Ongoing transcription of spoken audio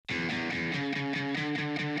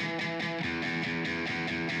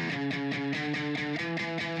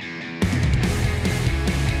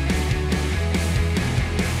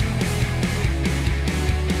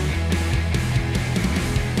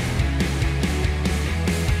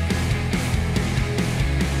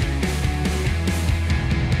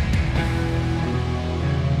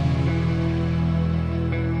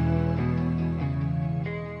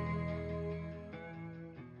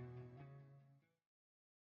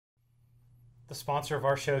The sponsor of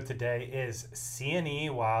our show today is CNE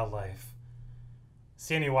Wildlife.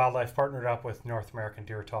 CNE Wildlife partnered up with North American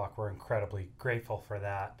Deer Talk. We're incredibly grateful for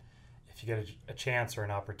that. If you get a chance or an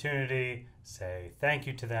opportunity, say thank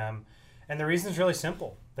you to them. And the reason is really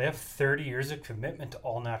simple. They have 30 years of commitment to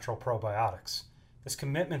all natural probiotics. This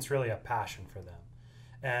commitment's really a passion for them.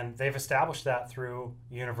 And they've established that through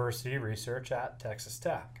university research at Texas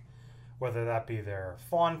Tech, whether that be their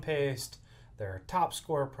fawn paste, their top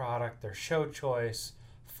score product, their show choice,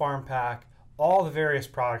 farm pack, all the various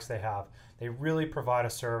products they have. They really provide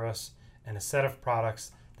a service and a set of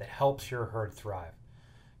products that helps your herd thrive.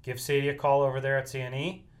 Give Sadie a call over there at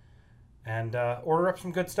CNE and order up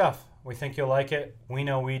some good stuff. We think you'll like it. We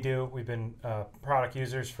know we do. We've been product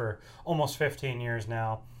users for almost 15 years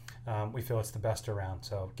now. We feel it's the best around.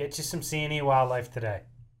 So get you some CNE Wildlife today.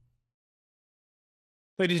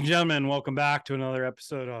 Ladies and gentlemen, welcome back to another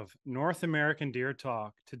episode of North American Deer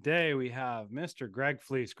Talk. Today we have Mr. Greg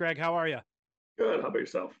Fleece. Greg, how are you? Good. How about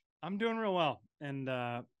yourself? I'm doing real well, and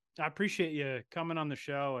I appreciate you coming on the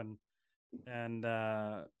show and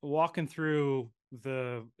walking through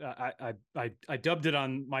the. I dubbed it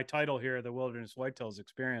on my title here, the Wilderness Whitetails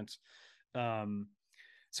Experience.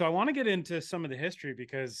 So I want to get into some of the history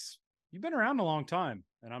because you've been around a long time,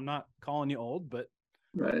 and I'm not calling you old, but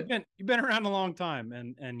Right. you've been around a long time,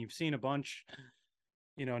 and you've seen a bunch,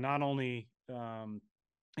 not only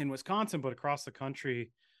in Wisconsin but across the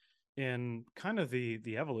country in kind of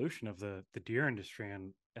the evolution of the deer industry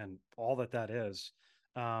and all that is.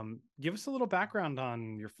 Give us a little background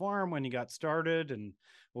on your farm, when you got started, and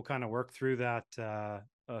we'll kind of work through that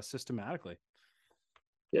systematically.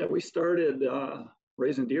 Yeah, we started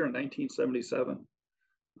raising deer in 1977.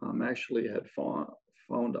 Actually had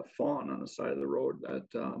found a fawn on the side of the road that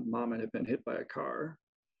mom had been hit by a car,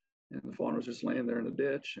 and the fawn was just laying there in the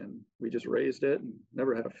ditch, and we just raised it and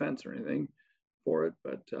never had a fence or anything for it,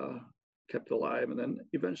 but kept it alive. And then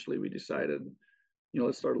eventually we decided,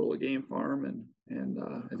 let's start a little game farm, and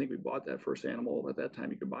I think we bought that first animal. At that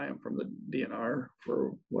time, you could buy them from the DNR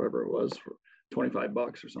for whatever it was, for $25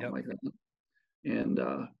 or something like that. And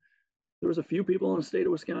there was a few people in the state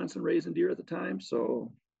of Wisconsin raising deer at the time.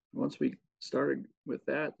 So once we started with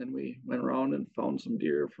that, then we went around and found some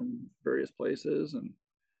deer from various places and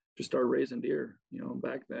just started raising deer.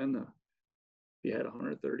 Back then, if you had a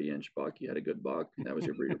 130-inch buck, you had a good buck. That was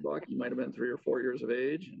your breeder buck. You might have been 3 or 4 years of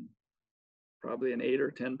age, and probably an 8 or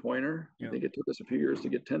 10 pointer. I think it took us a few years to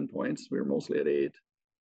get 10 points. We were mostly at 8.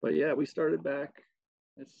 But yeah, we started back.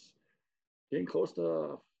 It's getting close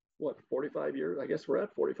to 45 years. I guess we're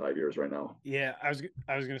at 45 years right now. Yeah, I was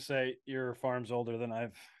going to say your farm's older than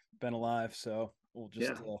I've been alive, so we'll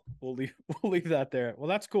just we'll leave that there. Well,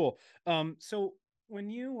 that's cool. So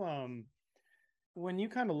when you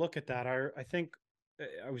kind of look at that, I think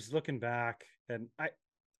I was looking back, and I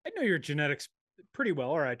know your genetics pretty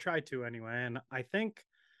well, or I tried to anyway, and I think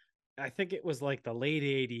it was like the late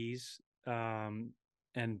 80s,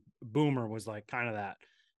 and Boomer was like kind of that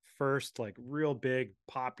first like real big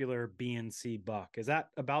popular BNC buck. Is that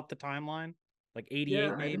about the timeline? Like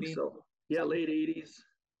 88 maybe? I think so. Yeah, late 80s.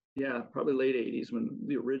 Yeah, probably late 80s when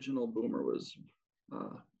the original Boomer was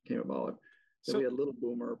came about. So we had Little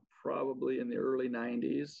Boomer probably in the early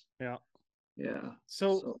 90s. Yeah. Yeah.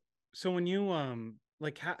 So when you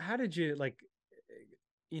like how did you like,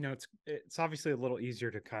 it's obviously a little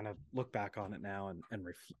easier to kind of look back on it now and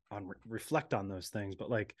reflect on those things,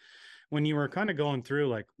 but like when you were kind of going through,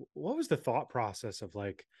 like, what was the thought process of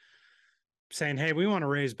like saying, hey, we want to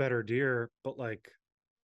raise better deer, but like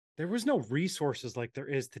there was no resources like there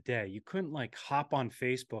is today. You couldn't like hop on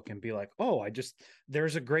Facebook and be like, oh,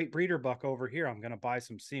 there's a great breeder buck over here, I'm going to buy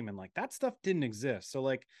some semen. Like that stuff didn't exist. So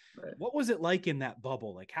like, What was it like in that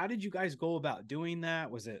bubble? Like, how did you guys go about doing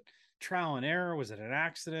that? Was it trial and error? Was it an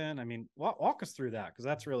accident? I mean, walk us through that, because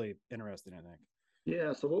that's really interesting, I think.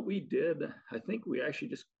 Yeah. So what we did, I think we actually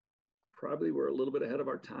just probably were a little bit ahead of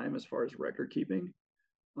our time as far as record keeping.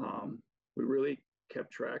 We really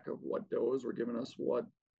kept track of what does were giving us what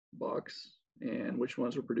bucks and which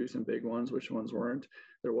ones were producing big ones, which ones weren't.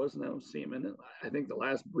 There was no semen. I think the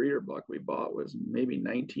last breeder buck we bought was maybe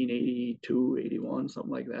 1982, 81,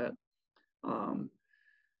 something like that.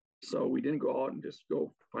 So we didn't go out and just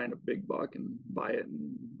go find a big buck and buy it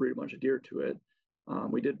and breed a bunch of deer to it.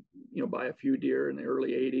 We did, buy a few deer in the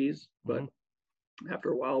early 80s, but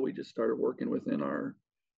after a while, we just started working within our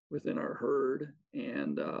herd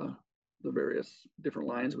and the various different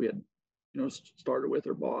lines we had, started with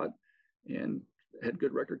or bought, and had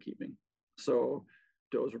good record keeping. So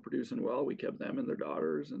does were producing well. We kept them and their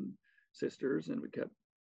daughters and sisters, and we kept,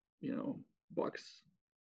 bucks,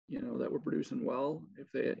 that were producing well.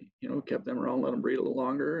 If they, kept them around, let them breed a little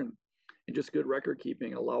longer, and just good record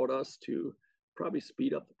keeping allowed us to probably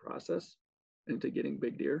speed up the process into getting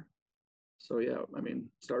big deer. So yeah, I mean,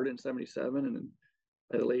 started in '77, and then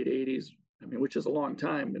by the late '80s, I mean, which is a long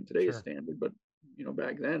time in today's Sure. standard, but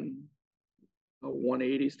back then, a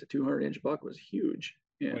 180s to 200-inch buck was huge,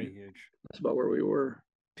 Way and huge. that's about where we were.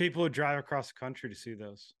 People would drive across the country to see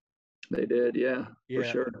those. They did, yeah, for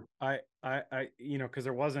Yeah. sure. Because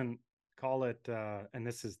there wasn't, call it, and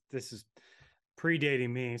this is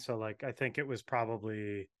predating me. So like, I think it was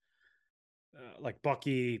probably like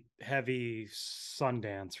Bucky, Heavy,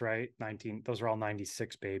 Sundance, right? Those are all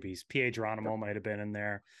 96 babies. PA Geronimo might have been in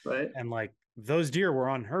there. Right. And like those deer were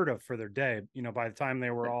unheard of for their day. By the time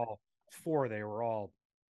they were all four, they were all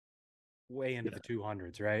way into Yeah. the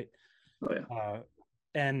 200s, right? Oh yeah.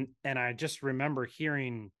 And I just remember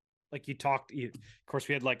hearing, like, of course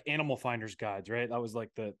we had like animal finders guides, right? That was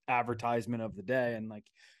like the advertisement of the day, and like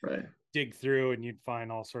Right. dig through and you'd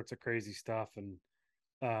find all sorts of crazy stuff. And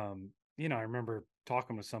I remember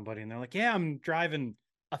talking with somebody and they're like, yeah, I'm driving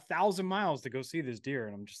 1,000 miles to go see this deer.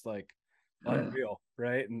 And I'm just like, unreal.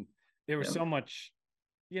 Right. And there was so much,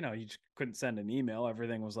 you just couldn't send an email.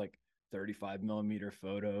 Everything was like 35 millimeter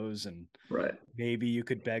photos, and right. maybe you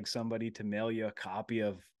could beg somebody to mail you a copy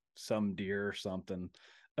of some deer or something.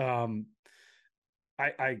 Part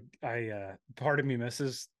of me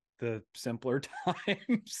misses the simpler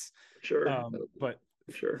times. Sure. But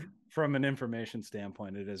sure. From an information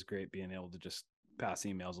standpoint, it is great being able to just pass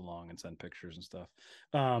emails along and send pictures and stuff.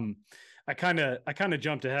 I kind of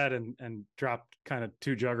jumped ahead and dropped kind of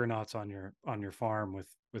two juggernauts on your farm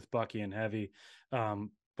with Bucky and Heavy.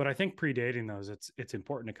 But I think predating those, it's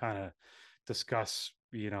important to kind of discuss,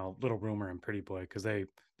 Little Boomer and Pretty Boy, because they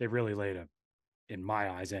really laid in my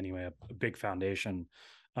eyes anyway, a big foundation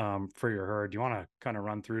for your herd. Do you want to kind of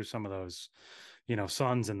run through some of those,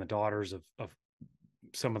 sons and the daughters of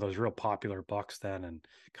some of those real popular bucks then, and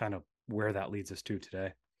kind of where that leads us to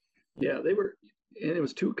today? Yeah, they were, and it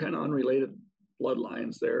was two kind of unrelated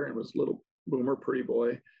bloodlines there. It was Little Boomer, Pretty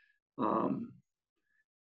Boy.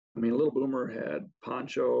 Little Boomer had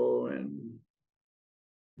Poncho and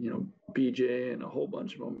BJ and a whole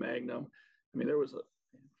bunch of them, Magnum. There was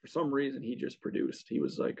for some reason he just produced. He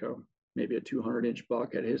was like maybe a 200-inch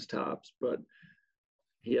buck at his tops, but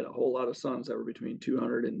he had a whole lot of sons that were between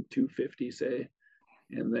 200 and 250, say.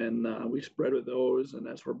 And then we spread with those, and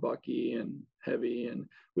that's where Bucky and Heavy, and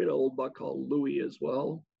we had an old buck called Louie as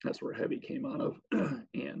well. That's where Heavy came out of,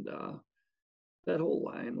 and that whole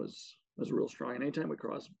line was real strong. And anytime we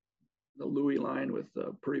crossed the Louie line with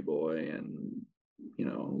Pretty Boy and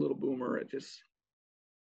Little Boomer, it just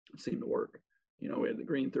seemed to work. We had the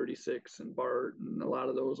Green 36 and Bart and a lot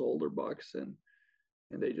of those older bucks, and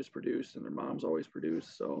they just produced, and their moms always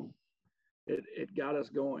produced. So it got us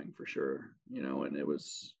going for sure, and it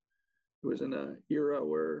was in an era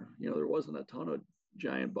where, there wasn't a ton of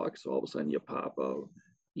giant bucks. So all of a sudden you pop a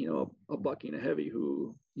Bucky and a Heavy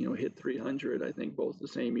who, hit 300, I think both the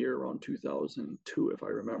same year around 2002, if I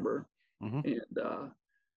remember. Mm-hmm.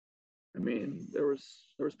 And there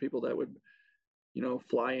was people that would,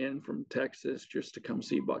 fly in from Texas just to come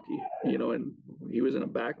see Bucky, and he was in the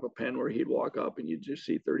back of a pen where he'd walk up and you'd just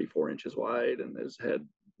see 34 inches wide and his head,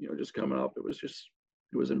 just coming up. It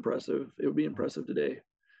was impressive. It would be impressive today,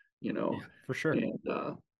 Yeah, for sure. And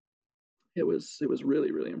it was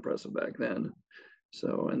really, really impressive back then.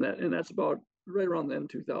 So, and that's about right around then,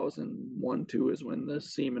 2001, 2 is when the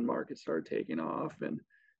semen market started taking off. And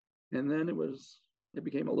then it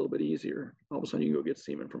became a little bit easier. All of a sudden you can go get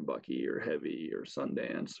semen from Bucky or Heavy or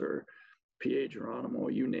Sundance or PA Geronimo,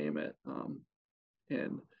 you name it.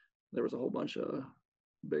 And there was a whole bunch of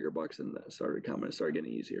bigger bucks and that started coming. It started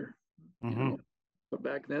getting easier, But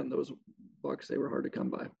back then, those bucks, they were hard to come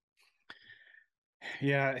by.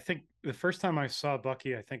 Yeah, I think the first time I saw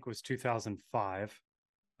Bucky, I think was 2005.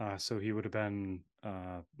 So he would have been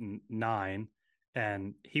 9,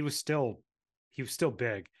 and he was still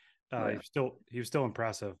big. He was still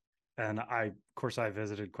impressive. And of course, I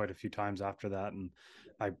visited quite a few times after that, and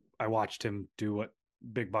I watched him do what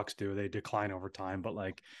big bucks do. They decline over time, but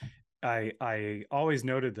like I always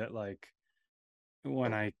noted that, like,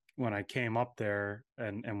 when I came up there,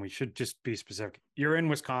 and we should just be specific. You're in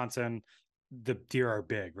Wisconsin, the deer are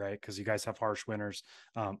big, right? Because you guys have harsh winters.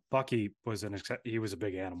 Bucky was he was a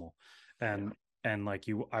big animal, and like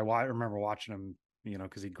I remember watching him,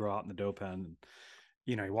 because he'd grow out in the doe pen, and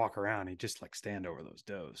he'd walk around, he'd just like stand over those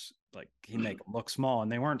does, like he'd make them look small,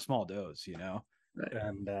 and they weren't small does, Right.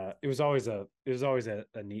 And it was always a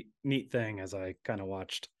neat thing as I kind of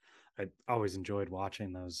watched. I always enjoyed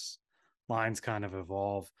watching those lines kind of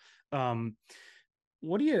evolve. Um,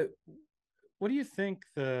 what do you what do you think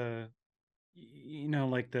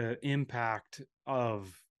like the impact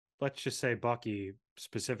of, let's just say, Bucky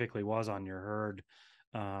specifically was on your herd,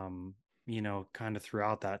 kind of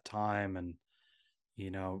throughout that time? And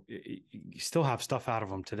you still have stuff out of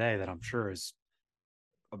them today that I'm sure is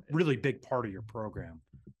a really big part of your program.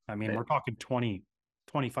 I mean, Right. we're talking 20,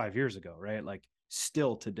 25 years ago, right? Like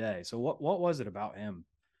still today. So what was it about him?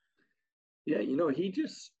 Yeah, he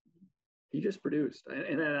just produced,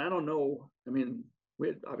 and I don't know. I mean, we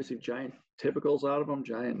had obviously giant typicals out of him,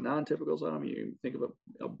 giant non-typicals out of him. You think of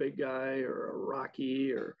a big guy or a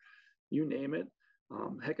Rocky or you name it.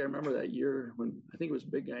 Heck, I remember that year when I think it was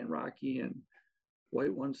Big Guy and Rocky and White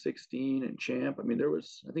 116 and Champ. I mean,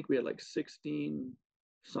 I think we had like 16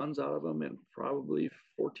 sons out of them, and probably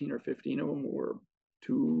 14 or 15 of them were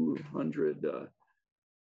 200,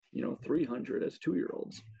 300 as 2 year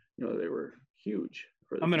olds. They were huge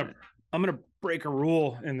for the I'm gonna time. I'm gonna break a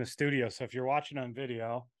rule in the studio. So if you're watching on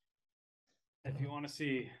video, if you want to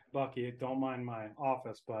see Bucky, don't mind my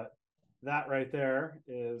office, but that right there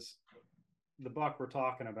is the buck we're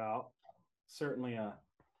talking about. Certainly a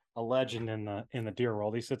legend in the deer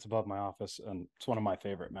world. He sits above my office, and it's one of my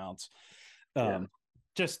favorite mounts. Yeah.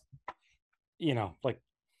 Just like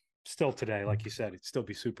still today, like you said, it'd still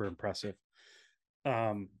be super impressive.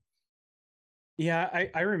 Um, yeah,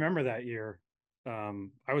 I remember that year.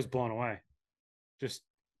 I was blown away. Just,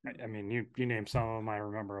 I mean, you named some of them. I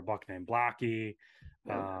remember a buck named Blackie.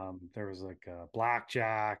 Yeah. There was like a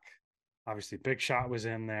Blackjack. Obviously, Big Shot was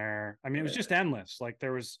in there. I mean, it was Yeah. just endless. Like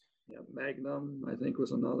there was Yeah. Magnum, I think,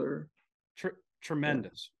 was another. Yeah.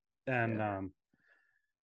 tremendous. And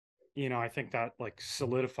Yeah. I think that like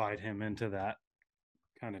solidified him into that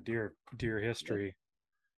kind of deer Yeah. history.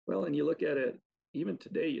 Well, and you look at it, even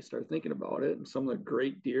today, you start thinking about it, and some of the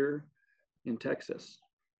great deer in Texas.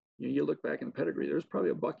 You look back in the pedigree, there's probably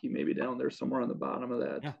a Bucky maybe down there somewhere on the bottom of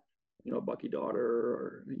that, Yeah. Bucky daughter,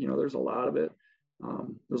 or, there's a lot of it.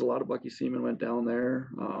 There's a lot of Bucky semen went down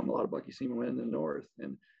there. A lot of Bucky semen went in the north.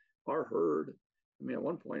 And our herd, I mean, at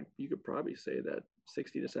one point, you could probably say that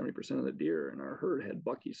 60 to 70% of the deer in our herd had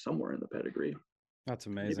Bucky somewhere in the pedigree, That's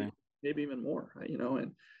maybe, amazing. maybe even more,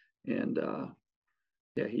 and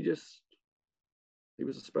yeah, he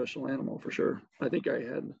was a special animal for sure. I think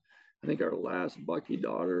our last Bucky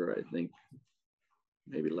daughter, I think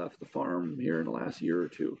maybe left the farm here in the last year or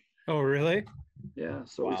two. Oh, really? Yeah,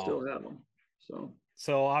 so we Wow. still have them. So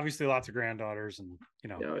So obviously lots of granddaughters, and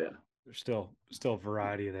yeah, oh, yeah, there's still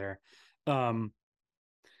variety there. Um,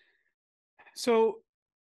 so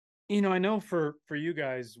I know for you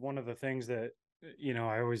guys, one of the things that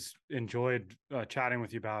I always enjoyed chatting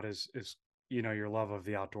with you about is your love of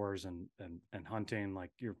the outdoors and hunting.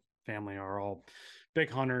 Like your family are all big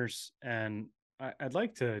hunters, and I'd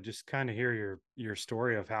like to just kind of hear your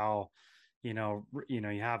story of how you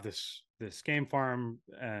have this game farm,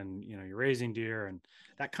 and you're raising deer, and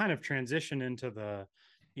that kind of transition into the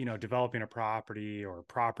developing a property or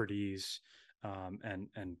properties,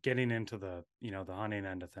 and getting into the hunting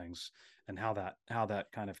end of things, and how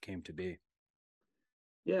that kind of came to be.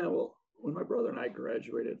 yeah. Well, when my brother and I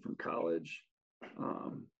graduated from college,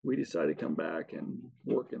 we decided to come back and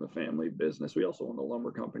work in the family business. We also owned a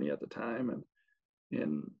lumber company at the time,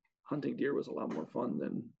 and hunting deer was a lot more fun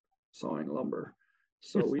than sawing lumber.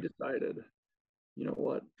 So we decided, you know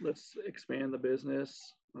what, let's expand the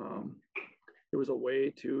business. It was a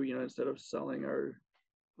way to, instead of selling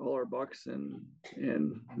all our bucks and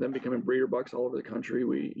then becoming breeder bucks all over the country,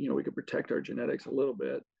 we could protect our genetics a little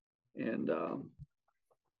bit and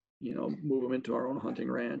move them into our own hunting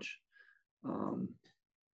ranch. Um,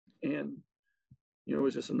 and it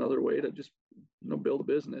was just another way to just build a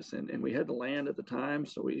business. And we had the land at the time,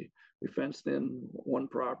 so we fenced in one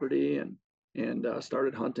property and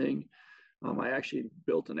started hunting. I actually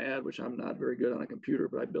built an ad, which I'm not very good on a computer,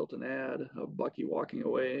 but I built an ad of Bucky walking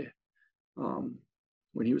away um,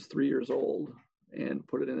 when he was 3 years old, and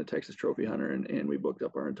put it in the Texas Trophy Hunter, and we booked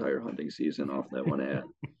up our entire hunting season off that one ad.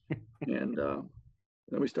 And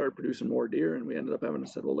then we started producing more deer, and we ended up having to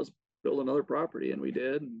say, well, let's build another property, and we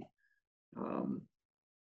did. And,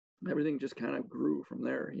 everything just kind of grew from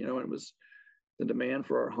there, and it was the demand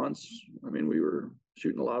for our hunts. I mean, we were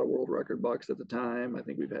shooting a lot of world record bucks at the time. I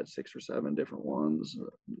think we've had 6 or 7 different ones,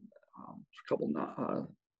 a couple not,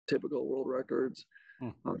 typical world records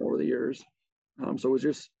over the years. So it was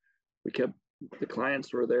just, we kept, the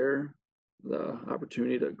clients were there, the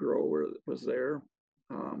opportunity to grow was there.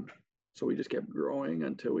 So we just kept growing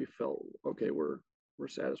until we felt, okay, we're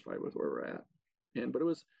satisfied with where we're at. But it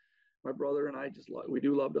was, my brother and I we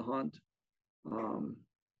do love to hunt.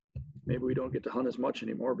 maybe we don't get to hunt as much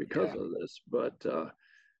anymore because Yeah. of this. But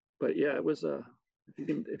yeah, it was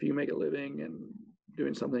if you make a living and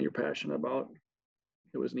doing something you're passionate about,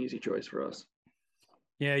 it was an easy choice for us.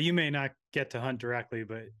 Yeah, you may not get to hunt directly,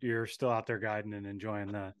 but you're still out there guiding and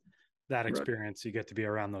enjoying that Right. experience. You get to be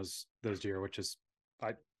around those deer, which is,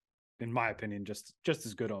 I, in my opinion, just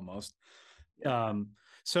as good almost. Yeah.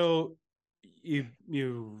 So you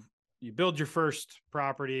build your first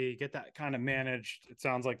property, get that kind of managed. It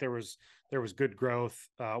sounds like there was good growth.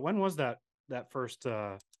 When was that first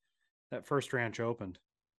ranch opened?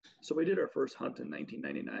 So we did our first hunt in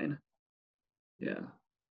 1999. Yeah.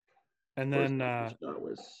 And First then hunt we shot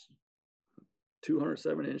was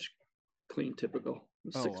 207-inch clean typical,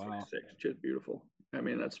 oh 6.6, just beautiful. I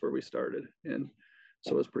mean, that's where we started, and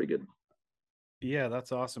so it was pretty good. Yeah,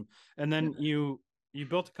 that's awesome. And then you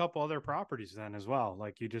built a couple other properties then as well.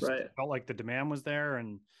 Like you just Right. felt like the demand was there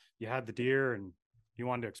and you had the deer and you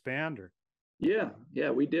wanted to expand or Yeah,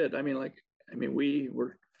 we did. We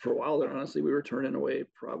were, for a while there, honestly, we were turning away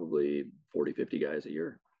probably 40, 50 guys a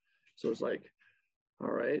year. So it's like,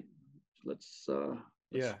 all right, let's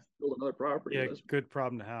yeah. build another property. Yeah, good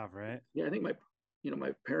problem to have, right? Yeah, I think my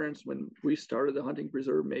parents, when we started the hunting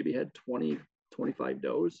preserve, maybe had 20, 25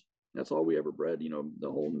 does. That's all we ever bred, the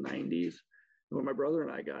whole 90s. When my brother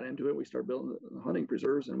and I got into it, we started building the hunting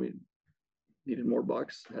preserves, and we needed more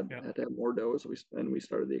bucks, Yeah. had to have more does. And we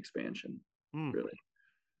started the expansion, really.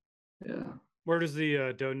 Yeah. Where does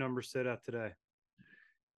the doe number sit at today?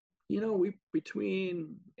 We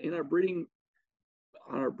between in our breeding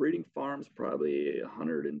on our breeding farms, probably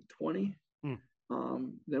 120. Hmm.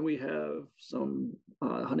 Then we have some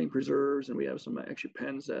hunting preserves, and we have some actually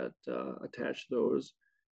pens that attach those.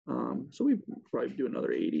 So we probably do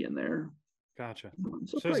another 80 in there. Gotcha. So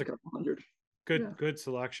So probably there's a couple hundred. good Yeah. good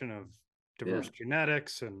selection of Yeah. diverse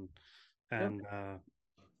genetics Yep. and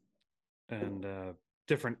and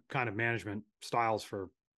different kind of management styles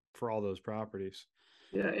for all those properties.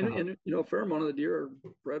 Yeah. And a fair amount of the deer are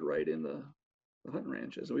bred right in the hunting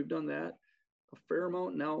ranches, and we've done that a fair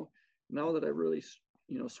amount now. Now that I've really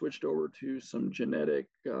switched over to some genetic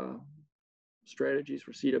strategies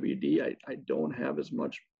for CWD, I don't have as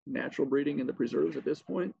much natural breeding in the preserves at this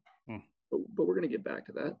point, but we're going to get back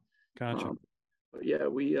to that. Gotcha. But yeah,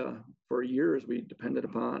 we for years we depended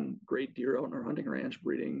upon great deer out in our hunting ranch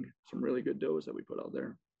breeding some really good does that we put out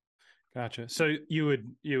there. Gotcha. So you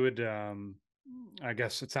would I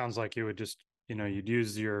guess it sounds like you would just, you'd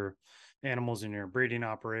use your animals in your breeding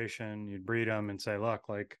operation, you'd breed them and say, look,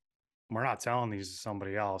 like we're not selling these to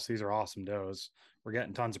somebody else. These are awesome does. We're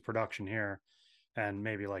getting tons of production here and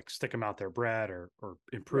maybe like stick them out there bred or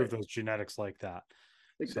improve Right. those genetics like that.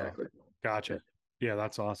 So Exactly. gotcha. Yeah. Yeah,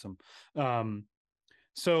 that's awesome.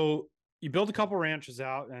 So you build a couple ranches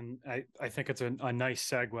out, and I think it's a nice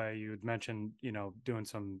segue. You had mentioned, doing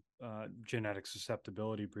some genetic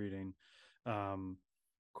susceptibility breeding. Of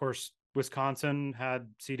course, Wisconsin had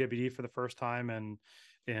CWD for the first time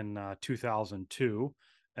in 2002,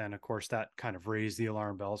 and of course that kind of raised the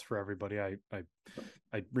alarm bells for everybody. I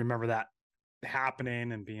remember that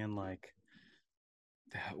happening and being like,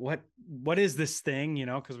 what is this thing?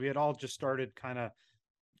 Because we had all just started kind of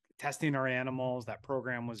testing our animals. That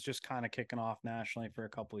program was just kind of kicking off nationally for a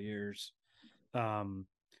couple of years. And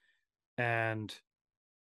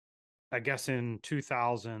I guess in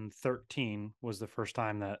 2013 was the first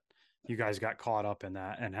time that you guys got caught up in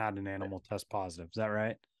that and had an animal test positive. Is that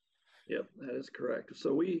right? Yep, that is correct.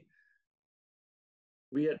 So we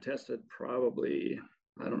had tested probably,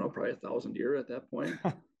 I don't know, probably 1,000 deer at that point.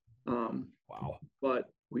 Wow. But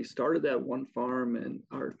we started that one farm and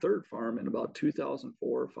our third farm in about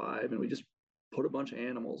 2004 or five, and we just put a bunch of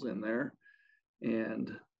animals in there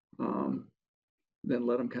and then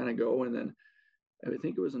let them kind of go. And then I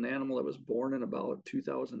think it was an animal that was born in about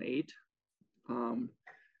 2008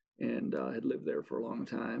 and had lived there for a long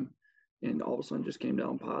time. And all of a sudden just came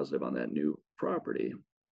down positive on that new property.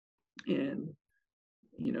 And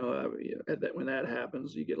when that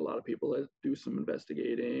happens, you get a lot of people that do some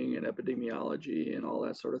investigating and epidemiology and all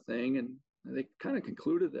that sort of thing. And they kind of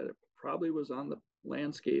concluded that it probably was on the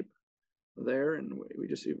landscape there. And we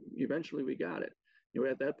just eventually we got it.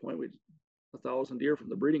 At that point, we 1,000 deer from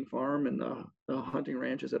the breeding farm and the hunting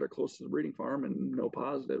ranches that are close to the breeding farm and no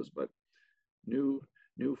positives, but new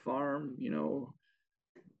farm,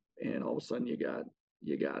 and all of a sudden you got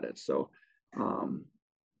it. So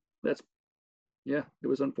that's yeah, it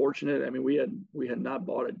was unfortunate. I mean, we had not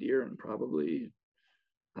bought a deer in probably,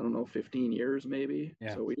 I don't know, 15 years maybe.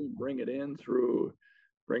 Yeah. So we didn't bring it in through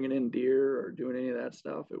bringing in deer or doing any of that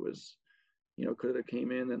stuff. It was, could have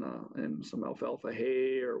came in and some alfalfa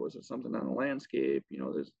hay, or was it something on the landscape?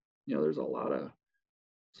 there's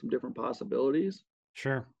some different possibilities,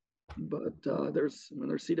 Sure. but there's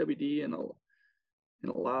CWD in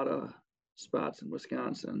a lot of spots in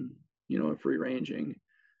Wisconsin, free ranging.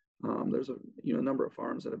 There's a number of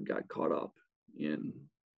farms that have got caught up in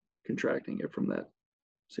contracting it from that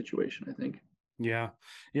situation, I think. Yeah.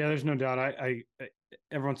 Yeah, there's no doubt. I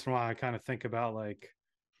every once in a while I kind of think about like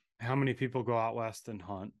how many people go out west and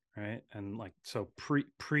hunt, right? And like so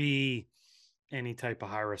pre any type of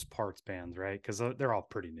high risk parts bans, right? Because they're all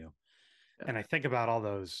pretty new. Yeah. And I think about all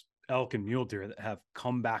those elk and mule deer that have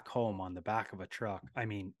come back home on the back of a truck. I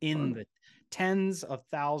mean, in the tens of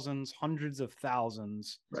thousands, hundreds of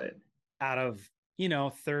thousands, right, out of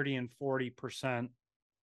 30 and 40%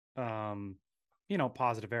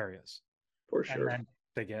 positive areas. for And sure. then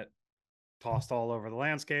they get tossed all over the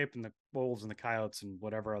landscape, and the wolves and the coyotes and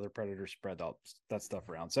whatever other predators spread that stuff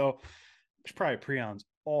around. So there's probably prions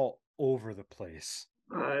all over the place.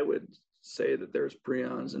 I would say that there's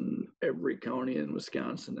prions in every county in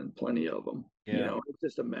Wisconsin, and plenty of them. Yeah. It's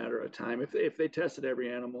just a matter of time. If they tested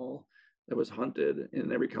every animal that was hunted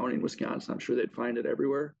in every county in Wisconsin, I'm sure they'd find it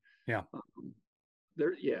everywhere. Yeah.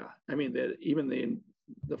 I mean, even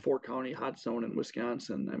the 4-county hot zone in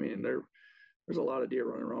Wisconsin, I mean, there's a lot of deer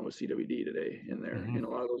running around with CWD today in there. Mm-hmm. And a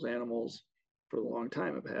lot of those animals for a long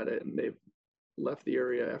time have had it, and they've left the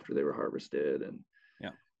area after they were harvested. And,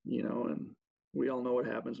 and we all know what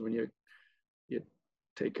happens when you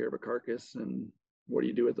take care of a carcass, and what do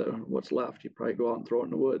you do with what's left? You probably go out and throw it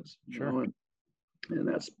in the woods, sure. And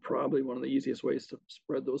that's probably one of the easiest ways to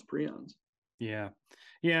spread those prions. Yeah.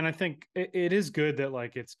 Yeah. And I think it is good that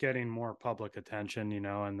like it's getting more public attention,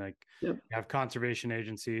 and like you have conservation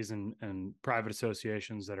agencies and private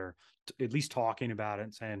associations that are at least talking about it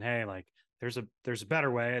and saying, hey, like there's a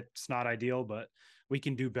better way. It's not ideal, but we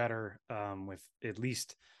can do better with at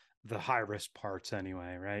least the high risk parts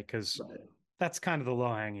anyway. Right. Because that's kind of the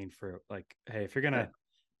low hanging fruit. Like, hey, if you're gonna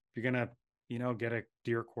get a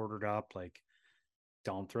deer quartered up, like,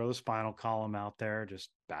 don't throw the spinal column out there. Just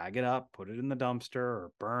bag it up, put it in the dumpster,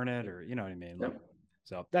 or burn it, or you know what I mean. Like,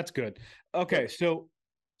 so that's good. Okay, so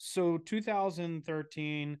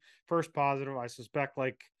 2013 first positive. I suspect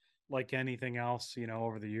like anything else,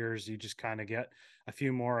 over the years, you just kind of get a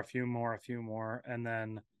few more, and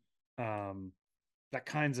then that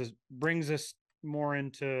kind of brings us more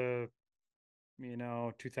into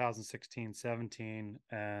 2016, 17,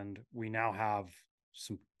 and we now have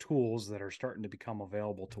some tools that are starting to become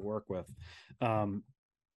available to work with.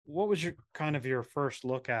 What was your first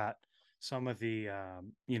look at some of the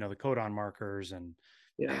the codon markers, and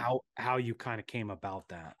how you kind of came about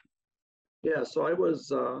that? Yeah, so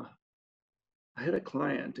I had a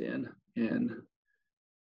client in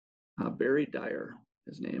Barry Dyer,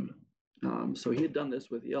 his name. So he had done this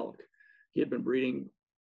with the elk. He had been breeding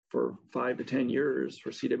for 5 to 10 years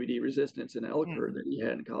for CWD resistance in elk herd that he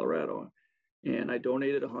had in Colorado. And I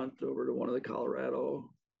donated a hunt over to one of the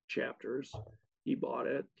Colorado chapters. He bought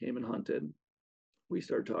it, came and hunted. We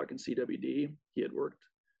started talking CWD. He had worked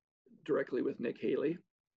directly with Nick Haley,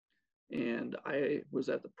 and I was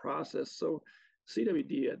at the process. So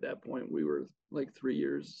CWD at that point, we were like 4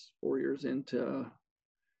 years into,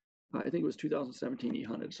 I think it was 2017 he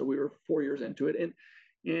hunted. So we were 4 years into it.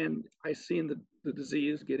 And I seen the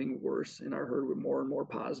disease getting worse in our herd with more and more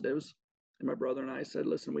positives. And my brother and I said,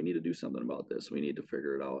 listen, we need to do something about this. We need to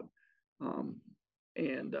figure it out.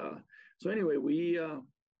 So anyway, we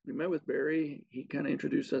met with Barry. He kind of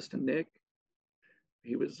introduced us to Nick.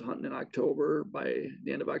 He was hunting in October. By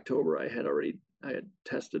the end of October, I had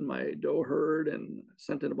tested my doe herd and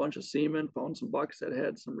sent in a bunch of semen, found some bucks that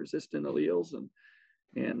had some resistant alleles,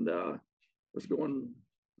 and was going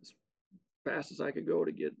as fast as I could go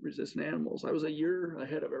to get resistant animals. I was a year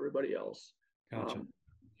ahead of everybody else. Gotcha.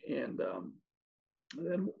 And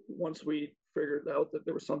then once we figured out that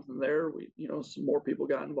there was something there, some more people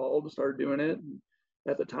got involved and started doing it. And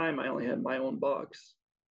at the time, I only had my own bucks,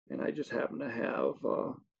 and I just happened to have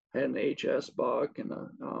had an HS buck, and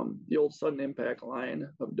the old sudden impact line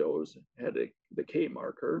of does had the K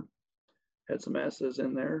marker, had some S's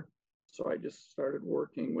in there. So I just started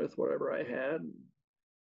working with whatever I had.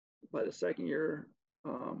 By the second year,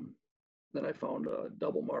 then I found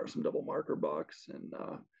some double marker bucks, and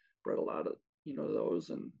bred a lot of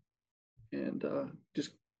those, and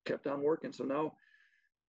just kept on working. So now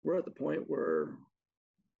we're at the point where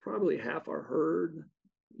probably half our herd,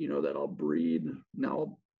 that I'll breed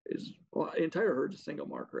now the entire herd's a single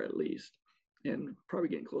marker at least, and probably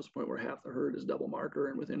getting close to the point where half the herd is double marker,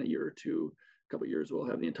 and within a year or two, a couple of years, we'll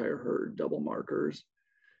have the entire herd double markers.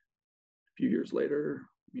 A few years later,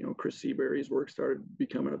 Chris Seabury's work started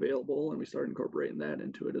becoming available, and we started incorporating that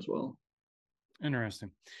into it as well.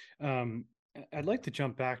 Interesting. I'd like to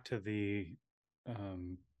jump back to the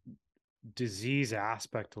disease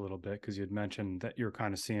aspect a little bit, because you'd mentioned that you're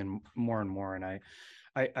kind of seeing more and more, and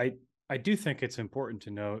I do think it's important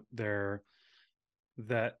to note there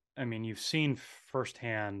that, I mean, you've seen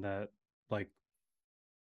firsthand that, like,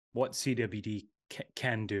 what CWD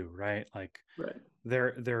can do, right? Like, right.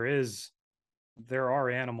 there are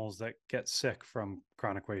animals that get sick from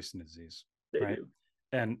chronic wasting disease, They right? do.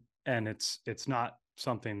 And it's not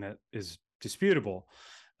something that is disputable.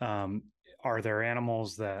 Are there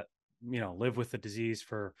animals that live with the disease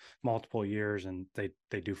for multiple years and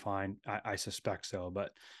they do fine? I suspect so,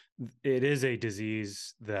 but it is a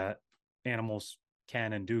disease that animals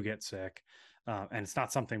can and do get sick. And it's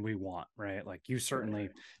not something we want, right? Like, you certainly,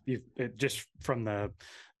 you've just from the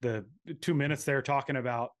 2 minutes there talking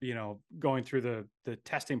about, going through the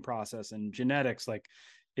testing process and genetics, like,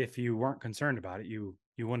 if you weren't concerned about it, you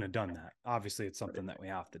wouldn't have done that. Obviously, it's something that we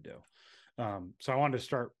have to do. So I wanted to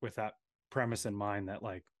start with that premise in mind, that,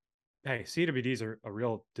 like, hey, CWDs are a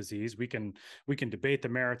real disease. We can debate the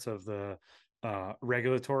merits of the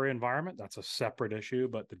regulatory environment. That's a separate issue,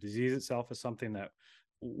 but the disease itself is something that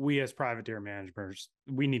we as private deer managers,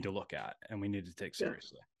 we need to look at and we need to take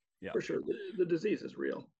seriously. Yeah, for sure. The disease is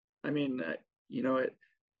real. I mean,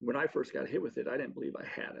 when I first got hit with it, I didn't believe I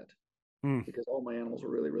had it. Because all my animals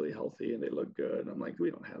were really, really healthy and they looked good. I'm like,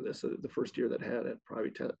 we don't have this. So the first year that had it,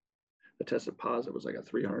 probably the tested positive was like a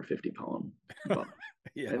 350-pound buck.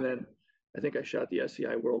 Yeah. And then I think I shot the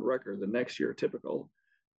SCI world record the next year, typical,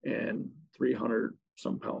 and 300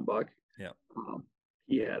 some pound buck. Yeah.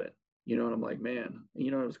 He had it, and I'm like, man,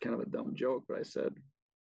 it was kind of a dumb joke, but I said,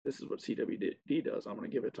 this is what CWD does. I'm going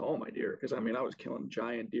to give it to all my deer. Cause I mean, I was killing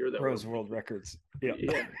giant deer that rose world records. Yeah.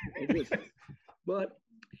 But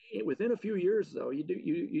within a few years, though,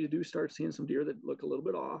 you do start seeing some deer that look a little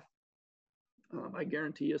bit off. I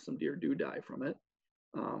guarantee you some deer do die from it.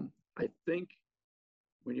 I think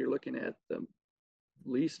when you're looking at the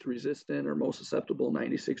least resistant or most susceptible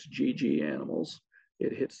 96 GG animals,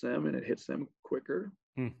 it hits them and it hits them quicker.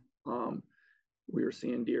 We were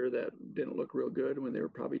seeing deer that didn't look real good when they were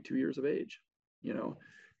probably 2 years of age,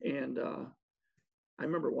 and I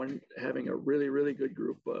remember having a really, really good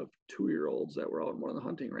group of 2-year-olds that were out on one of the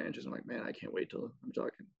hunting ranches. I'm like, man, I can't wait till, I'm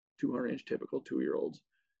talking 200-inch typical 2-year-olds.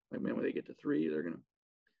 Like, man, when they get to 3,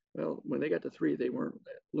 when they got to 3, they weren't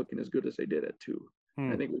looking as good as they did at 2.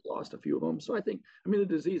 I think we lost a few of them. So I mean, the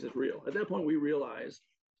disease is real. At that point, we realized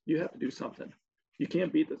you have to do something. You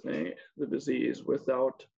can't beat the disease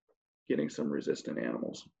without getting some resistant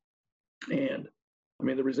animals. And I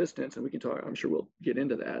mean, the resistance, and we can talk, I'm sure we'll get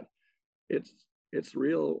into that. It's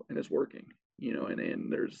real and it's working, and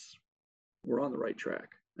we're on the right track.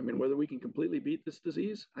 I mean, whether we can completely beat this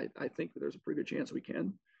disease, I think that there's a pretty good chance we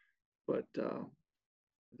can, but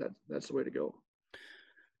that's the way to go.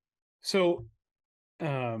 So,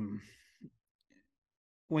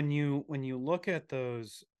 when you look at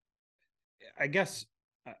those, I guess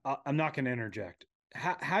I'm not going to interject.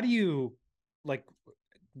 How do you, like,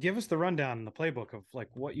 give us the rundown in the playbook of, like,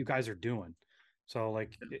 what you guys are doing? So,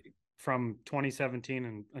 like, from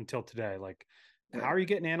 2017 until today, like, how are you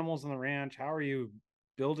getting animals on the ranch? How are you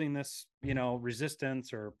building this,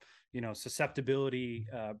 resistance or, susceptibility,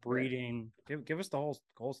 breeding? Give us the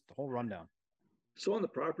whole rundown. So on the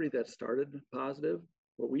property that started positive,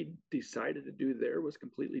 what we decided to do there was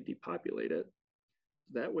completely depopulate it.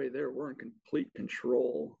 That way there, we're in complete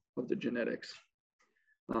control of the genetics.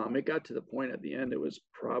 It got to the point at the end, it was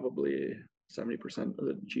probably 70% of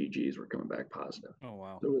the GGs were coming back positive. Oh,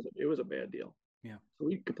 wow. So it was a bad deal. Yeah. So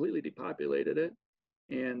we completely depopulated it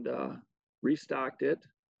and restocked it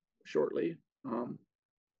shortly.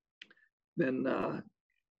 Then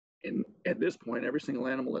at this point, every single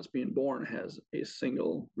animal that's being born has a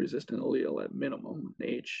single resistant allele at minimum, an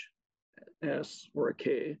H, S, or a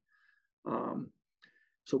K.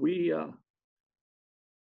 So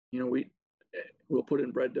we'll put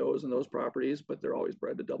in bred does in those properties, but they're always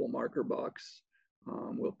bred to double marker bucks.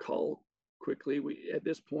 We'll cull quickly. At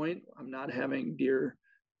this point, I'm not having deer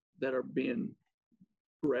that are being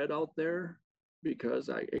bred out there because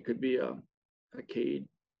it could be a KG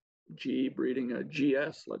breeding a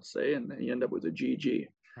GS, let's say, and then you end up with a GG.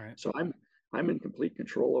 Right. So I'm in complete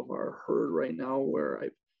control of our herd right now, where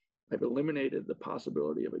I've eliminated the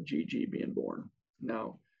possibility of a GG being born.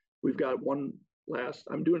 Now we've got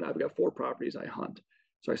I've got 4 properties I hunt.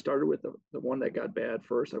 So I started with the one that got bad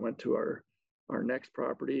first. I went to our next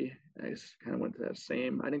property. I kind of went to that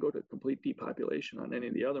same. I didn't go to complete depopulation on any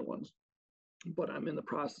of the other ones. but I'm in the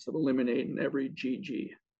process of eliminating every GG,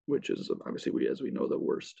 which is obviously as we know, the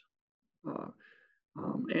worst uh,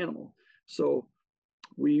 animal. So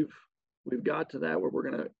we've we've got to that where we're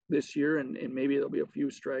gonna this year, and maybe there'll be a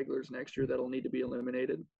few stragglers next year that'll need to be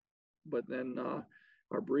eliminated. But then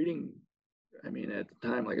our breeding, I mean, at the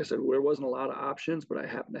time, like I said, there wasn't a lot of options, but I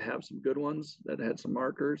happened to have some good ones that had some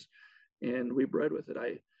markers, and we bred with it.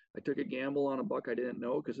 I took a gamble on a buck I didn't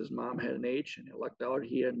know because his mom had an H, and it lucked out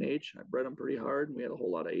he had an H. I bred him pretty hard, and we had a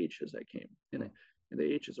whole lot of H's that came. And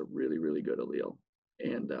the H is a really, really good allele.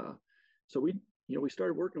 And so we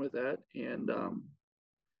started working with that, and I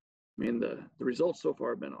mean, the results so far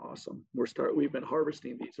have been awesome. We've been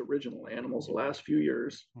harvesting these original animals the last few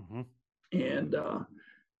years, Mm-hmm. and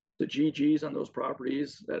the GGs on those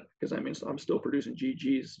properties that because I mean I'm still producing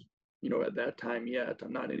GGs, at that time yet.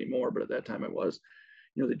 I'm not anymore, but at that time I was.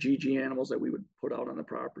 The GG animals that we would put out on the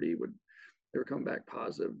property they were coming back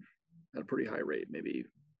positive at a pretty high rate, maybe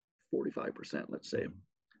 45%, let's say,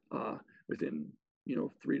 within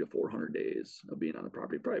 300 to 400 days of being on the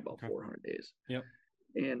property, probably about Okay. 400 days. Yep.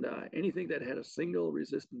 And anything that had a single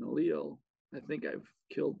resistant allele, I think I've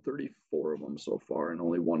killed 34 of them so far, and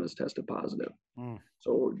only one has tested positive. Mm.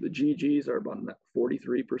 So the GGs are about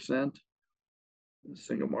 43%. The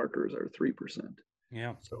single markers are 3%.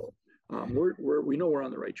 Yeah. So we know we're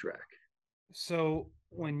on the right track. So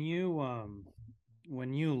when you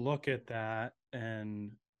look at that,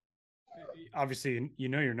 and obviously you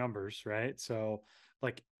know your numbers, right? So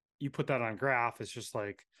like you put that on a graph, it's just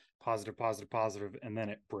like positive, positive, positive, and then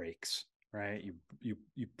it breaks, right?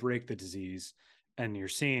 You break the disease, and you're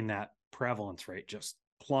seeing that prevalence rate just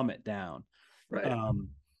plummet down. Right. Um,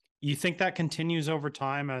 you think that continues over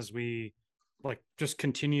time as we like just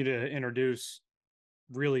continue to introduce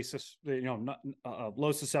really not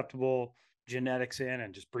low susceptible genetics in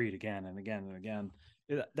and just breed again and again and again?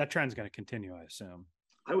 That trend's going to continue, I assume.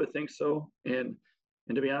 I would think so. And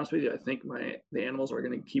to be honest with you, I think the animals are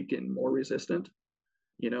going to keep getting more resistant.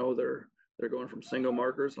 They're going from single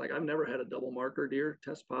markers. Like I've never had a double marker deer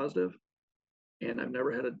test positive, and I've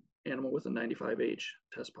never had an animal with a 95H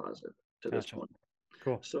test positive to this Gotcha. point.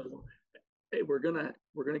 Cool. So hey, we're gonna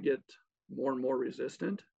get more and more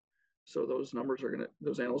resistant. So those animals are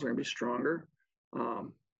gonna be stronger.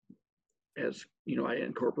 As I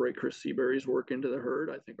incorporate Chris Seabury's work into the herd,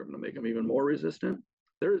 I think I'm gonna make them even more resistant.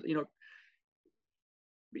 There's,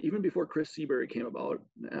 even before Chris Seabury came about,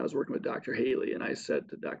 I was working with Dr. Haley, and I said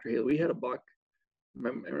to Dr. Haley, we had a buck.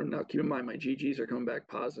 Now, keep in mind, my GGs are coming back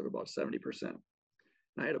positive about 70%. And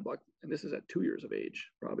I had a buck, and this is at 2 years of age,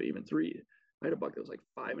 probably even 3. I had a buck that was like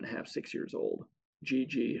 5.5, 6 years old.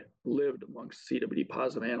 GG, lived amongst CWD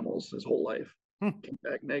positive animals his whole life, came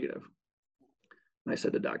back negative. And I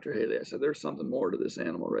said to Dr. Haley, I said, there's something more to this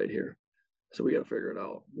animal right here. So we got to figure it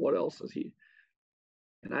out. What else is he?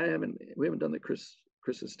 And we haven't done the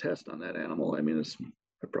Chris's test on that animal. I mean,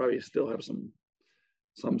 I probably still have some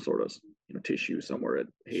sort of tissue somewhere at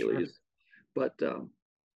Haley's, sure. But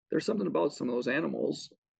there's something about some of those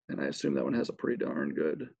animals, and I assume that one has a pretty darn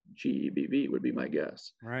good GEBV, would be my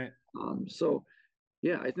guess. Right. So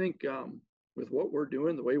yeah, I think with what we're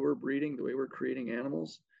doing, the way we're breeding, the way we're creating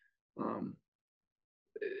animals,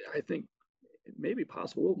 I think it may be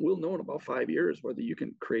possible. We'll know in about 5 years whether you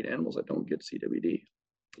can create animals that don't get CWD,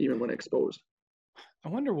 even when exposed. I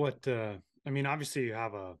wonder what. I mean, obviously you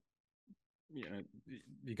have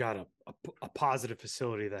you got a positive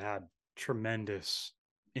facility that had tremendous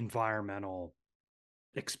environmental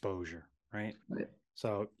exposure, right? Right.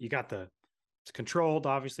 So you got it's controlled.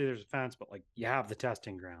 Obviously, there's a fence, but like you have the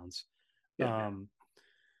testing grounds. Yeah.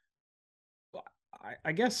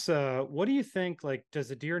 I guess. What do you think? Like,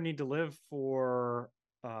 does a deer need to live for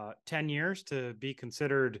 10 years to be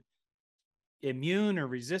considered immune or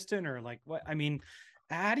resistant, or like what? I mean,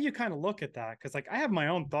 how do you kind of look at that? Because like I have my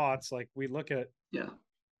own thoughts. Like we look at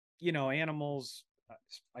animals,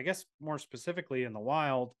 I guess more specifically in the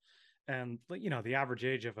wild, and the average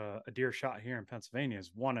age of a deer shot here in Pennsylvania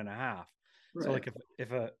is 1.5. Right. So like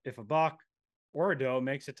if a buck or a doe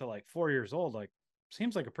makes it to like 4 years old, like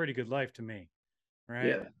seems like a pretty good life to me, right?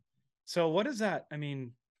 Yeah. So what does that? I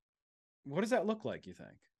mean, what does that look like, you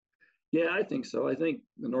think? Yeah, I think so. I think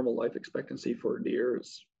the normal life expectancy for a deer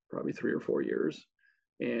is probably 3 or 4 years.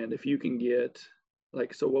 And if you can get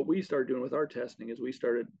so what we started doing with our testing is we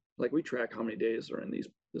track how many days are in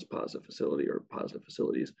this positive facility or positive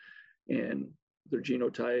facilities, and their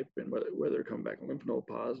genotype, and whether they're coming back lymph node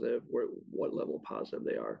positive, what level of positive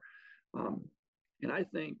they are. And I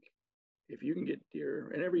think if you can get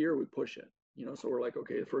deer, and every year we push it, so we're like,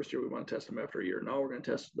 okay, the first year we want to test them after a year. Now we're going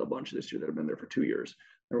to test a bunch this year that have been there for 2 years.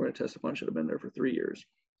 And we're going to test a bunch that have been there for 3 years.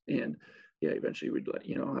 And yeah, eventually we'd let,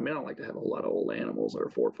 I mean, I don't like to have a whole lot of old animals that are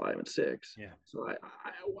 4, 5, and 6. Yeah. So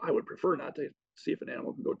I would prefer not to see if an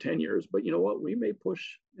animal can go 10 years. But you know what? We may push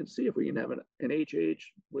and see if we can have an HH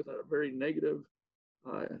with a very negative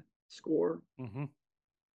uh, score. Mm-hmm.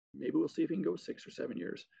 Maybe we'll see if we can go 6 or 7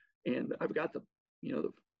 years. And I've got the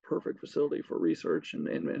perfect facility for research, and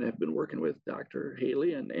have been working with Dr.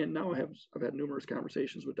 Haley, and now I've had numerous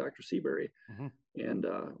conversations with Dr. Seabury, Mm-hmm. and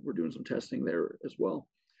we're doing some testing there as well.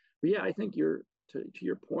 But yeah, I think to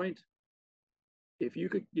your point, if you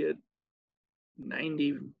could get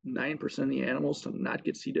 99% of the animals to not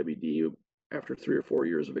get CWD after 3 or 4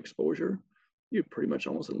 years of exposure, you pretty much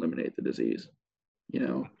almost eliminate the disease.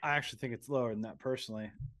 I actually think it's lower than that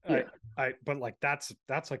personally. Yeah. But like that's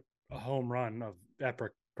like a home run of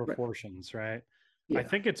epic proportions, right? Yeah. I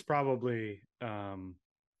think it's probably, I'm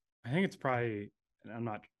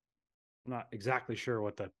not exactly sure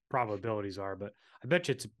what the probabilities are, but I bet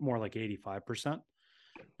you it's more like 85%.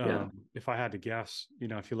 Yeah. If I had to guess,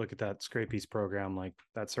 if you look at that Scrappies program, like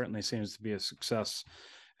that certainly seems to be a success.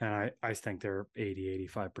 And I think they're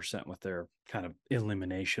 85% with their kind of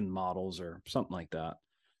elimination models or something like that.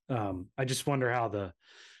 I just wonder how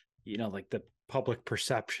like the public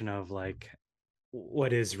perception of like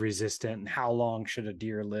what is resistant and how long should a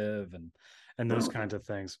deer live and those kinds of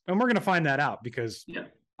things. And we're going to find that out because yeah.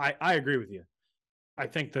 I agree with you. I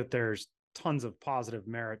think that there's tons of positive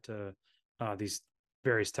merit to these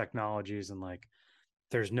various technologies, and like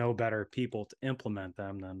there's no better people to implement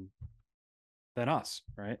them than us,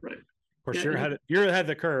 right? Right. Of course, Yeah, you're ahead of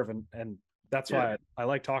the curve, and that's why I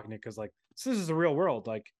like talking to you, because like this is the real world.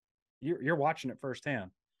 Like you're watching it firsthand.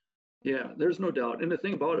 Yeah, there's no doubt. And the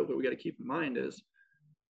thing about it, what we got to keep in mind is,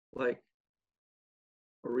 like,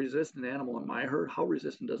 a resistant animal in my herd, how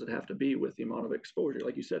resistant does it have to be with the amount of exposure?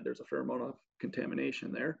 Like you said, there's a fair amount of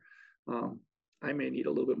contamination there. I may need a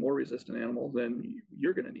little bit more resistant animal than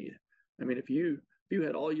you're going to need. I mean, if you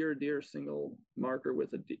had all your deer single marker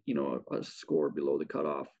with a score below the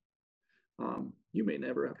cutoff, you may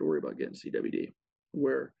never have to worry about getting CWD.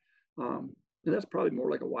 Where, and that's probably more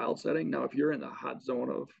like a wild setting. Now, if you're in the hot zone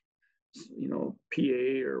of,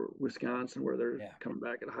 PA or Wisconsin, where they're coming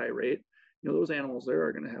back at a high rate, those animals there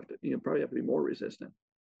are going to have to, probably have to be more resistant.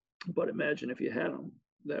 But imagine if you had them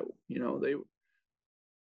that,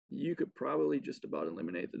 you could probably just about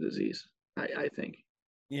eliminate the disease. I think.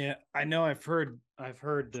 Yeah, I know. I've heard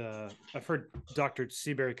Dr.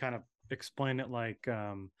 Seabury kind of explain it like,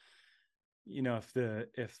 if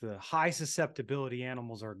the high susceptibility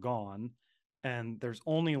animals are gone and there's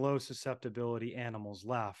only low susceptibility animals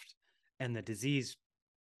left and the disease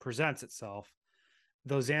presents itself,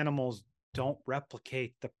 those animals don't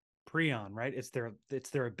replicate the prion, right? It's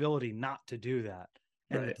their ability not to do that.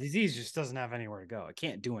 And the disease just doesn't have anywhere to go. It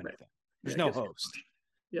can't do anything. There's no host.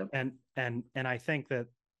 Yeah. And I think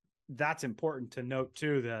that's important to note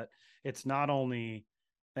too, that it's not only,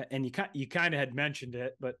 and you kind of had mentioned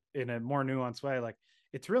it, but in a more nuanced way, like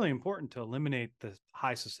it's really important to eliminate the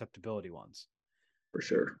high susceptibility ones. For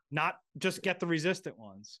sure. Not just get the resistant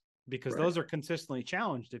ones, because those are consistently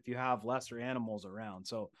challenged if you have lesser animals around.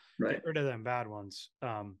 So get rid of them bad ones.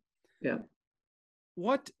 Yeah.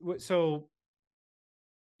 So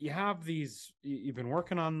you have these, you've been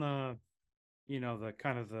working on the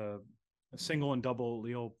kind of the single and double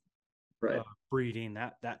allele breeding,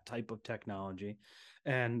 that type of technology.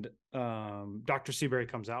 And Dr. Seabury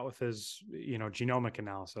comes out with his, genomic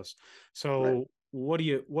analysis. So what do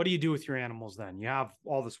you do with your animals then? You have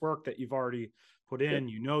all this work that you've already put in,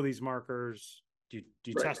 these markers. Do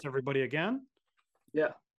you test everybody again? Yeah.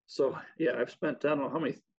 So yeah, I've spent, I don't know how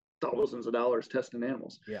many thousands of dollars testing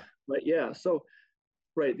animals. Yeah. But yeah, so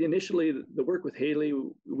initially the work with Haley,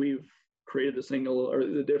 we've created the single or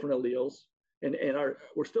the different alleles, and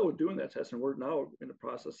we're still doing that testing. We're now in the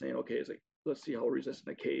process saying, okay, it's like, let's see how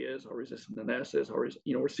resistant a K is, how resistant an S is,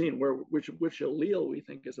 we're seeing which allele we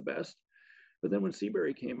think is the best. But then when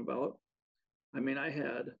Seabury came about, I mean, I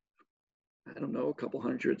had, I don't know, a couple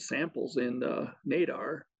hundred samples in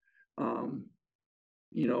NADR,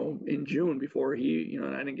 in June before he,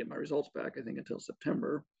 and I didn't get my results back, I think, until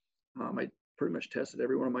September. I pretty much tested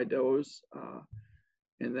every one of my does.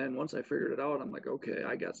 And then once I figured it out, I'm like, okay,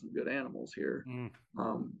 I got some good animals here.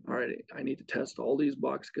 All right, I need to test all these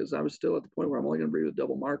bucks, because I was still at the point where I'm only going to breed with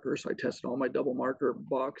double marker. So I tested all my double marker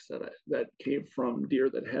bucks that came from deer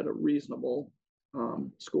that had a reasonable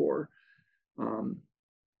score.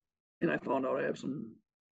 And I found out I have some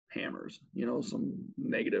hammers, some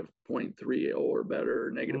negative 0.30 or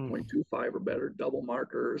better, negative 0.25 or better, double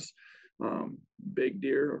markers, big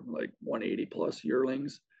deer, like 180 plus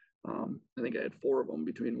yearlings. I think I had 4 of them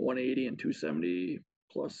between 180 and 270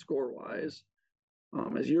 plus score wise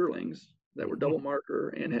as yearlings that were double marker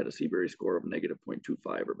and had a Seabury score of negative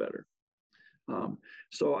 0.25 or better.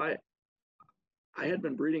 So I had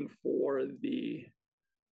been breeding for the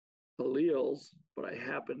alleles, but I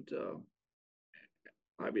happened to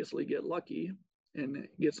obviously get lucky and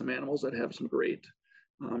get some animals that have some great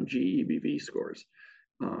GEBV scores.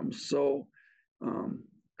 So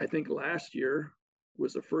I think last year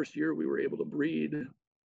was the first year we were able to breed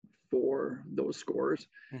for those scores.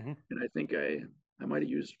 And I think I might have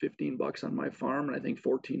used $15 on my farm, and I think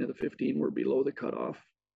 14 of the 15 were below the cutoff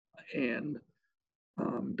and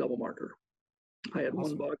double marker. I had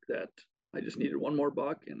one buck that I just needed one more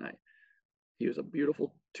buck, and he was a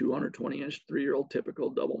beautiful 220-inch 3-year-old typical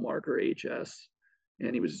double marker HS,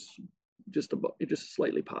 and he was just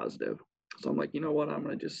slightly positive. So I'm like, you know what? I'm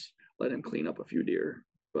going to just let him clean up a few deer.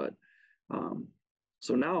 But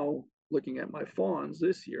so now looking at my fawns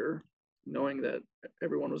this year, knowing that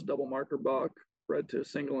everyone was double marker buck, bred to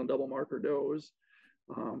single and double marker does,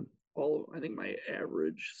 I think my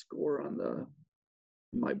average score on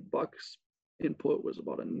my bucks input was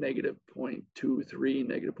about a negative 0.23,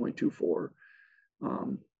 negative 0.24.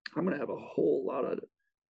 I'm going to have a whole lot of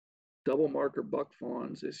double marker buck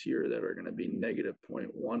fawns this year that are going to be negative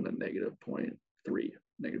 0.1 to negative 0.3,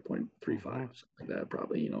 negative 0.35, something like that,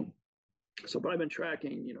 probably, So, but I've been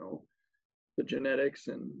tracking, the genetics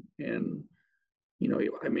and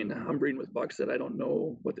I mean, I'm breeding with bucks that I don't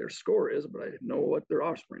know what their score is, but I know what their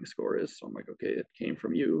offspring score is. So I'm like, okay, it came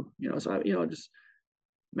from you, so I, just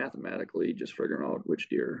mathematically just figuring out which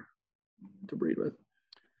deer to breed with.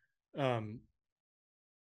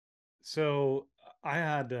 So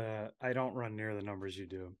I don't run near the numbers you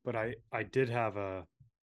do, but I did have it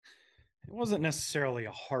wasn't necessarily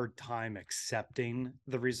a hard time accepting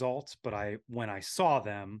the results, but when I saw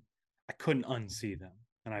them, I couldn't unsee them.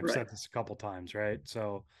 And I've said this a couple times, right?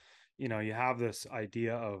 So, you have this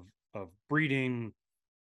idea of breeding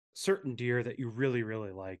certain deer that you really,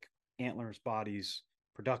 really like, antlers, bodies,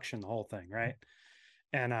 production, the whole thing, right?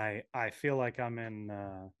 And I feel like I'm in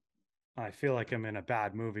a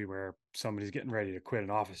bad movie where somebody's getting ready to quit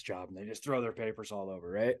an office job and they just throw their papers all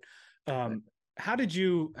over, right? How did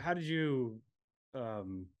you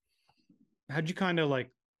kind of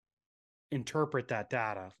like interpret that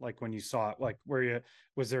data? Like when you saw it, like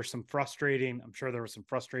was there some frustrating, I'm sure there were some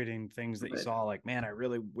frustrating things that you saw, like, man, I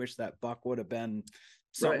really wish that buck would have been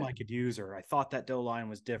something I could use, or I thought that doe line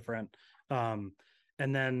was different.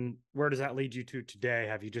 And then where does that lead you to today?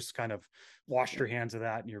 Have you just kind of washed your hands of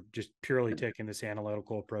that and you're just purely taking this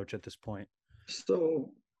analytical approach at this point? So,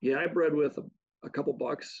 yeah, I bred with a couple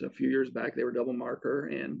bucks a few years back. They were double marker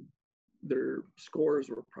and their scores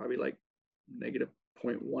were probably like negative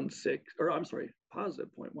 0.16, or I'm sorry, positive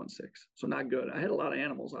 0.16. So not good. I had a lot of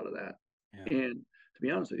animals out of that. Yeah. And to be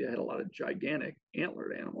honest with you, I had a lot of gigantic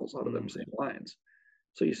antlered animals out of them same lines.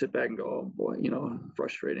 So you sit back and go, oh boy,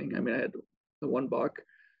 frustrating. I mean, I had the one buck,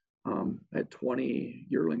 I had 20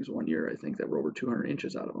 yearlings one year, I think, that were over 200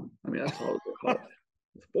 inches out of them. I mean, that's how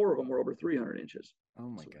 4 of them were over 300 inches. Oh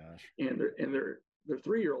my gosh. And they're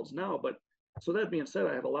 3-year-olds now. But so that being said,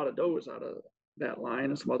 I have a lot of does out of that line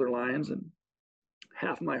and some other lines, and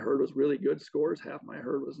half my herd was really good scores, half my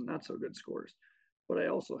herd was not so good scores. But I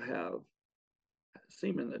also have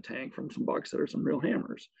semen in the tank from some bucks that are some real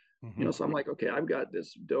hammers. So I'm like, okay, I've got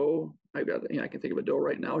this doe. I can think of a doe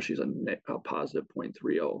right now. She's a positive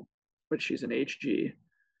 0.30, but she's an HG.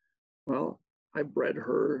 Well, I bred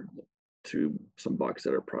her to some bucks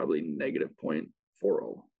that are probably negative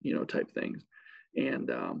 0.40, type things.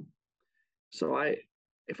 And so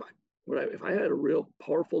if I had a real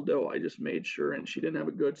powerful doe, I just made sure, and she didn't have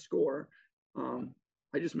a good score,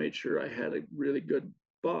 I just made sure I had a really good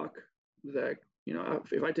buck that,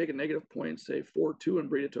 if I take a negative point, say 4.2, and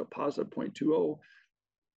breed it to a positive 0.20,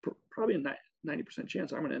 probably a 90%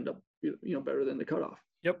 chance I'm going to end up, better than the cutoff.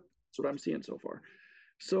 Yep. That's what I'm seeing so far.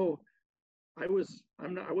 So I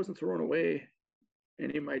wasn't throwing away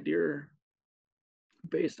any of my deer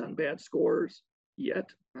based on bad scores yet.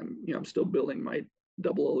 I'm still building my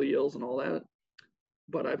double alleles and all that,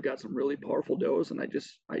 but I've got some really powerful does, and I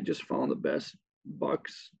just found the best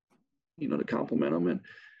bucks, to complement them. And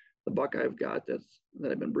the buck I've got that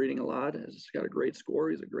I've been breeding a lot has got a great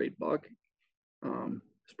score. He's a great buck.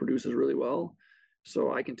 Produces really well.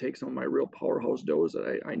 So I can take some of my real powerhouse does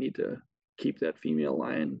that I need to keep that female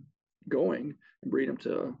line going and breed them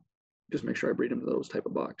to just make sure I breed them to those type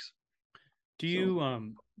of bucks. Do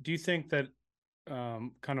you think that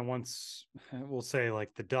kind of once, we'll say,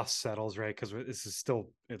 like, the dust settles, right? Because this is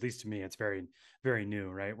still, at least to me, it's very, very new,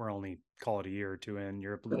 right? We're only, call it, a year or two in.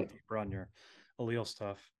 You're a little deeper on your allele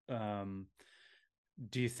stuff.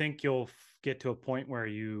 Do you think you'll get to a point where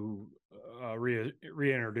you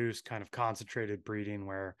reintroduce kind of concentrated breeding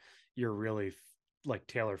where you're really like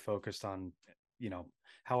tailor focused on,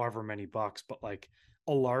 however many bucks, but like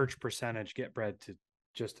a large percentage get bred to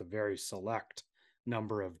just a very select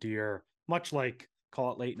number of deer, much like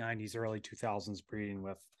call it late 90s, early 2000s breeding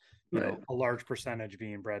with, Right. a large percentage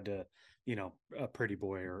being bred to, a pretty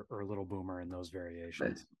boy or a little boomer in those Right.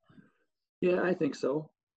 variations. Yeah, I think so.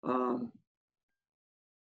 Um,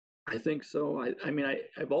 I think so. I mean,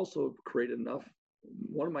 I've also created enough.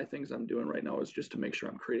 One of my things I'm doing right now is just to make sure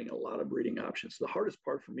I'm creating a lot of breeding options. The hardest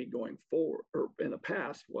part for me going forward or in the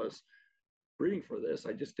past was breeding for this.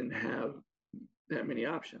 I just didn't have that many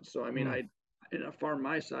options. So, I mean, Mm. in a farm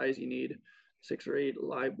my size, you need 6 or 8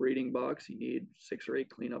 live breeding bucks. You need 6 or 8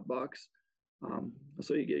 cleanup bucks.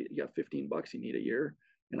 So you got 15 bucks you need a year.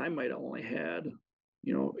 And I might have only had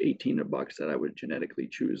 18 bucks that I would genetically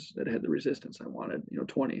choose that had the resistance I wanted,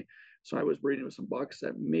 20. So I was breeding with some bucks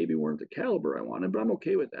that maybe weren't the caliber I wanted, but I'm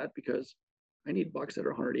okay with that because I need bucks that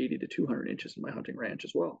are 180 to 200 inches in my hunting ranch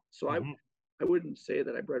as well. So Mm-hmm. I wouldn't say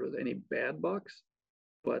that I bred with any bad bucks,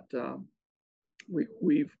 but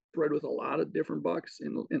we've bred with a lot of different bucks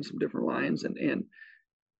in some different lines, and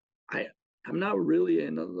I I'm not really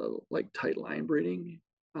in the like tight line breeding,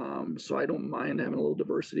 so I don't mind having a little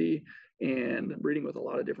diversity and breeding with a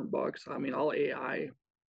lot of different bucks. I mean, I'll AI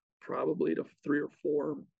probably to 3 or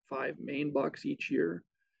 4, 5 main bucks each year,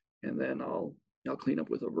 and then I'll clean up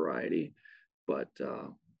with a variety. But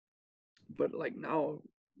like now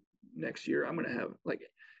next year I'm gonna have like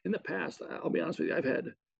in the past I'll be honest with you I've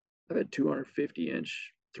had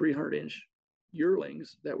 250-inch, 300-inch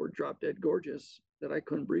yearlings that were drop dead gorgeous that I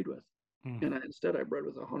couldn't breed with. Mm. And instead, I bred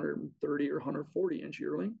with a 130 or 140-inch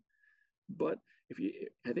yearling. But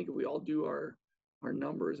I think if we all do our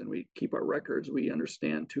numbers and we keep our records, we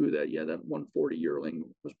understand too that yeah, that 140 yearling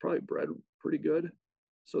was probably bred pretty good.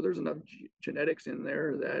 So there's enough genetics in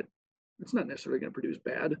there that it's not necessarily going to produce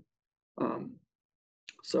bad. Um,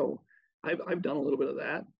 so I've done a little bit of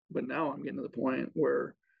that, but now I'm getting to the point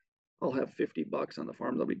where I'll have 50 bucks on the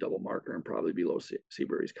farm. They'll be double marker and probably be low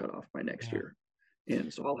Seabury's cut off by next Yeah. year.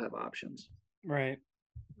 And so I'll have options. Right.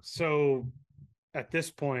 So at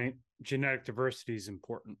this point, genetic diversity is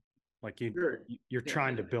important. Like Sure. you're Yeah.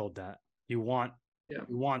 trying to build that. You want Yeah.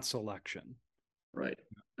 you want selection. Right.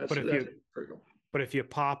 But if That's you critical. but if you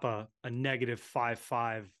pop a negative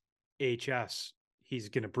 5.5 HS, he's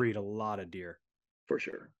gonna breed a lot of deer. For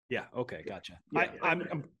sure. Yeah. Okay. Gotcha. Yeah.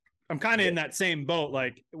 I'm kind of in that same boat.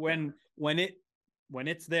 Like when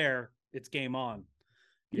it's there, it's game on.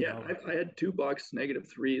 Yeah. I had 2 bucks,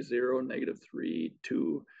 -3.0,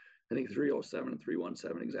 -3.2, I think 307 and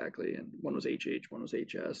 317 exactly. And one was HH, one was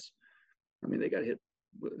HS. I mean, they got hit.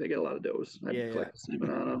 They got a lot of dose. I collected semen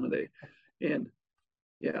on them, and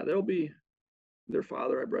yeah, there'll be their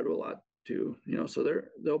father. I bred with a lot too, so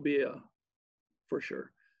there'll be a for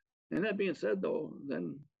sure. And that being said, though,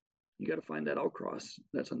 then you got to find that outcross.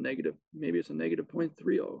 That's a negative. Maybe it's a negative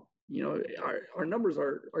 0.30. Our numbers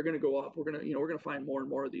are going to go up. We're going to find more and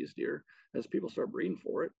more of these deer as people start breeding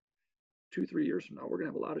for it. 2-3 years from now, we're going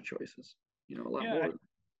to have a lot of choices. A lot more.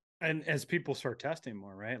 And as people start testing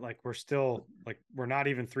more, right? Like we're not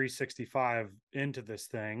even 365 into this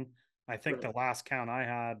thing. I think the last count I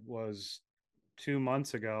had was 2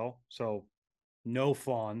 months ago. So no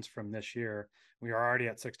fawns from this year. We are already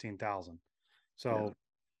at 16,000. So,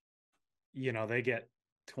 they get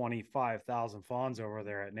 25,000 fawns over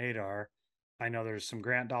there at NADR. I know there's some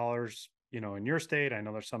grant dollars, in your state. I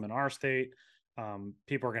know there's some in our state.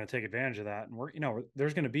 People are going to take advantage of that. And we're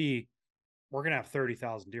going to have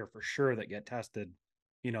 30,000 deer for sure that get tested,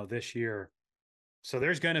 this year. So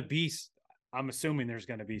I'm assuming there's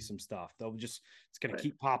going to be some stuff. It's going to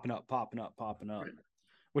keep popping up, Right.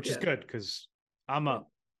 which is good because I'm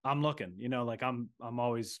looking, like I'm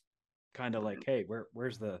always kind of like, hey,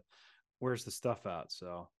 where's the stuff at?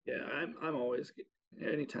 So yeah, I'm always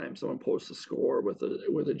anytime someone posts a score with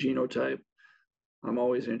a genotype, I'm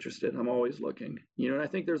always interested. I'm always looking. And I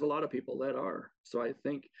think there's a lot of people that are. So I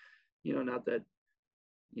think, not that,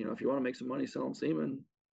 if you want to make some money selling semen,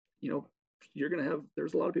 you're gonna have.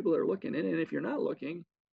 There's a lot of people that are looking, and if you're not looking,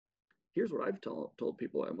 here's what I've told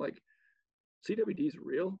people. I'm like, CWD is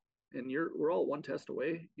real, and we're all one test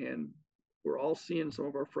away, and we're all seeing some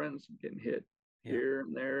of our friends getting hit here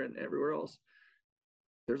and there and everywhere else.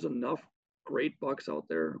 There's enough great bucks out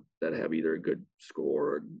there that have either a good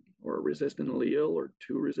score or a resistant allele or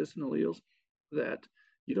 2 resistant alleles that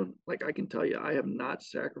you don't like. I can tell you, I have not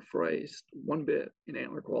sacrificed one bit in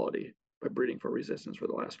antler quality by breeding for resistance for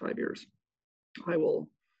the last 5 years. I will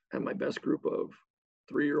have my best group of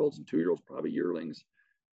 3-year-olds and 2-year-olds, probably yearlings,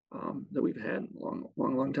 that we've had in a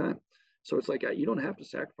long time. So it's like you don't have to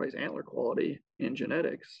sacrifice antler quality and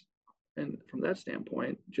genetics, and from that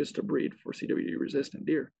standpoint, just to breed for CWD resistant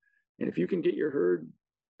deer. And if you can get your herd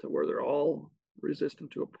to where they're all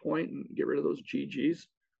resistant to a point and get rid of those GGs,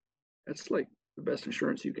 that's like the best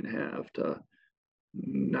insurance you can have to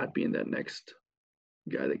not being that next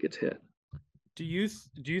guy that gets hit. Do you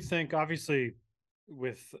think, obviously,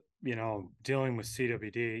 with dealing with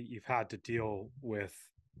CWD, you've had to deal with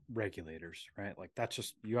regulators, right? Like that's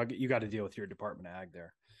just you got to deal with your Department of Ag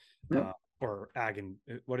there, Yep. or Ag and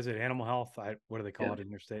what is it, Animal Health? What do they call Yeah. it in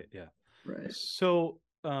your state? Yeah. Right. So,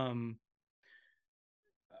 do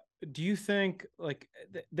you think like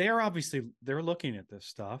they're looking at this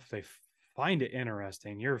stuff? They find it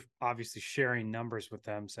interesting. You're obviously sharing numbers with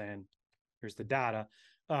them, saying, "Here's the data."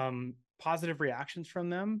 Positive reactions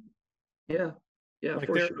from them? Yeah. Yeah, like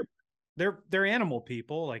for sure. They're animal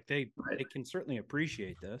people. Like they Right. can certainly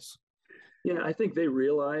appreciate this. Yeah, I think they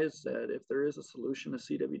realize that if there is a solution to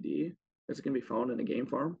CWD, it's going to be found in a game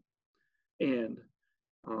farm. And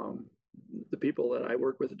um, the people that I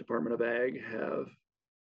work with, the Department of Ag, have,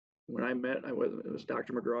 when I met, it was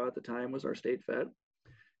Dr. McGraw at the time was our state vet.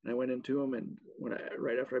 And I went into him, and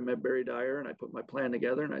right after I met Barry Dyer, and I put my plan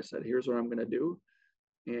together, and I said, "Here's what I'm going to do,"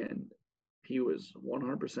 and he was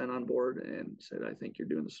 100% on board and said, "I think you're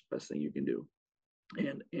doing the best thing you can do."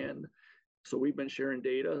 And so we've been sharing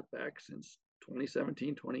data back since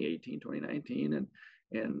 2017, 2018, 2019,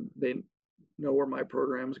 and they know where my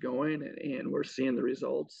program's going, and we're seeing the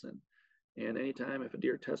results. And anytime if a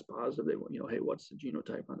deer tests positive, they hey, what's the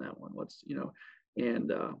genotype on that one?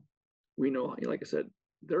 And we know, like I said,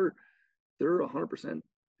 they're 100%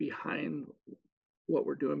 behind what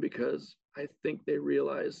we're doing, because I think they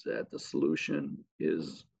realize that the solution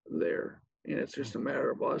is there, and it's just a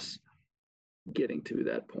matter of us getting to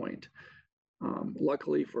that point.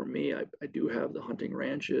 Luckily for me, I do have the hunting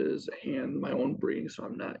ranches and my own breeding, so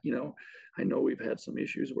I'm not, I know we've had some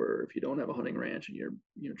issues where if you don't have a hunting ranch and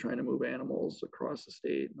you're trying to move animals across the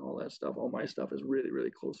state and all that stuff, all my stuff is really,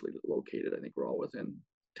 really closely located. I think we're all within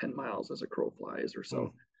 10 miles as a crow flies or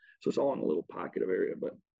so. So it's all in a little pocket of area.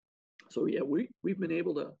 But so yeah, we've been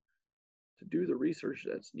able to do the research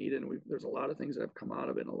that's needed, and there's a lot of things that have come out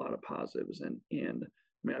of it and a lot of positives. And I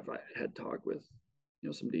mean, I've had talk with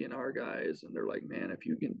some DNR guys, and they're like, "Man, if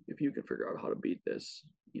you can figure out how to beat this,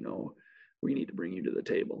 we need to bring you to the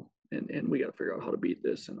table, and we got to figure out how to beat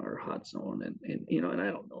this in our hot zone." And I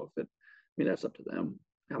don't know if that's up to them.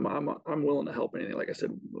 I'm willing to help anything. Like I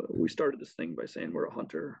said, we started this thing by saying we're a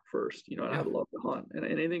hunter first, and I love to hunt, and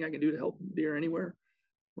anything I can do to help deer anywhere,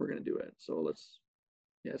 we're going to do it. So it's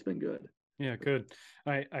been good. Yeah, good.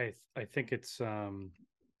 I think it's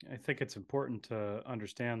important to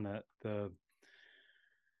understand that that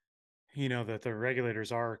the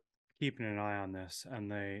regulators are keeping an eye on this, and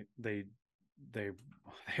they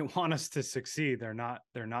want us to succeed. They're not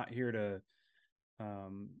here to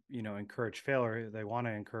encourage failure. They want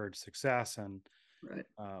to encourage success, and right.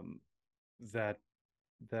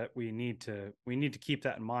 That we need to keep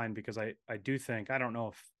that in mind, because I do think, I don't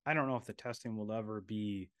know if the testing will ever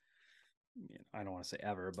be, I don't want to say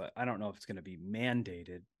ever, but I don't know if it's going to be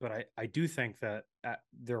mandated, but I do think that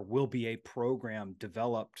there will be a program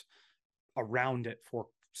developed around it for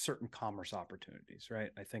certain commerce opportunities,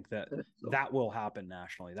 right? I think that will happen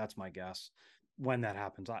nationally. That's my guess. When that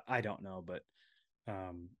happens, I don't know, but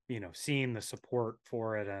seeing the support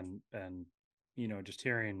for it, and just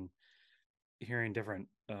hearing different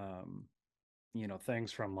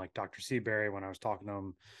things from like Dr. Seabury when I was talking to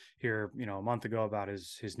him here a month ago about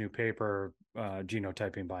his new paper,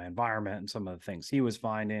 genotyping by environment, and some of the things he was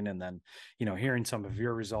finding, and then hearing some of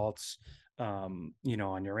your results on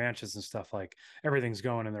your ranches and stuff. Like, everything's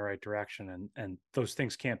going in the right direction, and those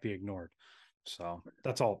things can't be ignored. So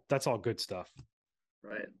that's all good stuff.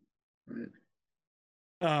 Right.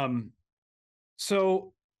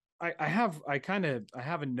 So I have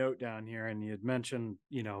a note down here, and you had mentioned,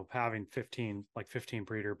 having 15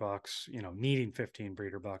 breeder bucks, needing 15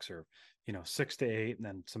 breeder bucks, or 6 to 8, and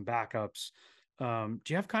then some backups. Do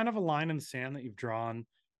you have kind of a line in the sand that you've drawn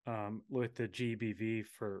with the GBV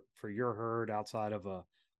for your herd, outside of a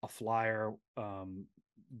flyer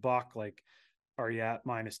buck? Like, are you at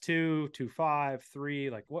 -2, 2.5, 3?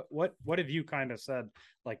 Like, what have you kind of said,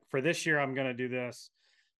 like, for this year I'm going to do this,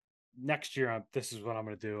 next year this is what I'm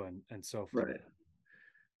going to do, and so forth? Right.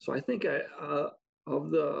 So I think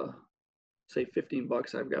of the, say, 15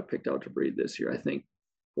 bucks I've got picked out to breed this year, I think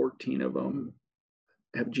 14 of them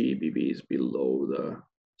have GBVs below the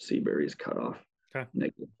Seabury's cutoff, Okay.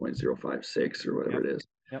 -0.056 or whatever it is.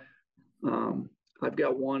 Yep. I've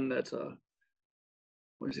got one that's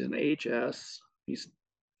what is it, an HS. He's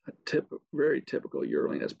very typical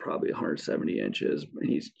yearling. That's probably 170 inches, and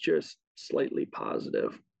he's just slightly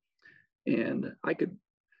positive. And I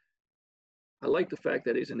like the fact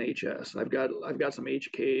that he's an HS. I've got some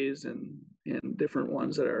HKs and different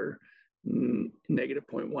ones that are negative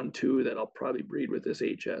 0.12 that I'll probably breed with this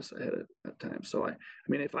HS ahead of time. So I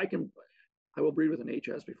mean, if I can, I will breed with an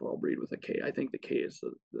HS before I'll breed with a K. I think the K is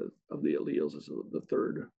of the alleles is the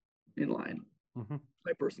third in line. Mm-hmm.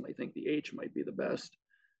 I personally think the H might be the best.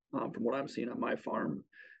 From what I'm seeing on my farm,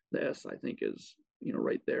 the S I think is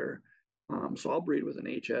right there. So I'll breed with an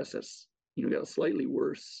HS that's got a slightly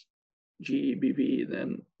worse GBV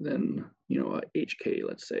than a HK,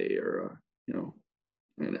 let's say, or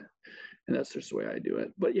and that's just the way I do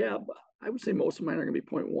it. But yeah, I would say most of mine are going to be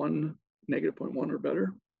 0.1, negative 0.1 or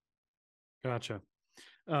better. Gotcha.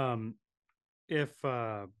 If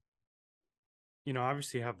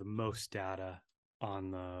obviously you have the most data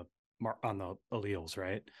on the alleles,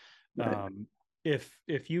 right?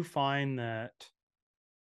 If you find that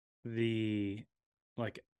the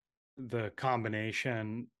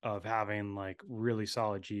combination of having like really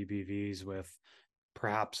solid GBVs with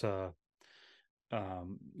perhaps a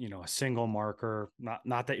single marker,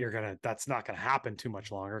 not that that's not going to happen too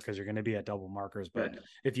much longer because you're going to be at double markers, but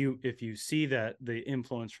if you see that the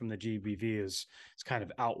influence from the GBV is kind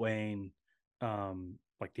of outweighing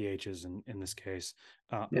like the H's in this case,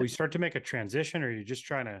 will you start to make a transition, or are you just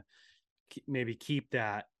trying to maybe keep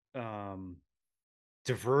that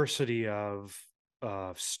diversity of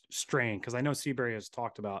strain? Because I know Seabury has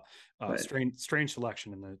talked about strain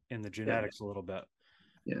selection in the genetics a little bit.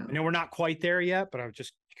 Yeah, I know we're not quite there yet, but I'm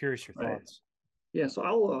just curious your thoughts. Yeah, so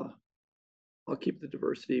I'll keep the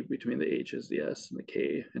diversity between the H's, the S, and the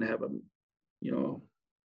K, and have them,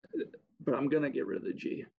 but I'm gonna get rid of the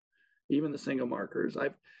G, even the single markers.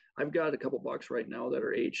 I've got a couple bucks right now that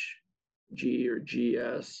are HG or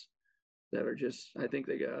GS that are just, I think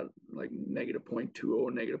they got like negative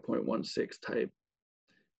 0.20, negative 0.16 type,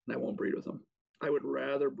 and I won't breed with them. I would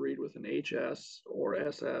rather breed with an HS or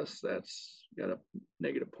SS that's got a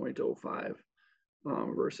negative 0.05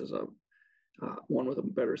 versus a one with a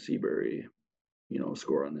better Seabury,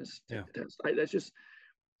 score on this test. That's just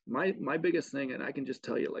my biggest thing, and I can just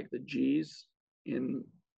tell you, like the G's in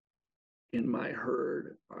my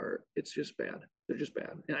herd it's just bad. They're just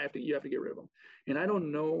bad, and you have to get rid of them. And I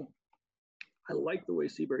don't know. I like the way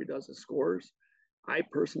Seabury does his scores. I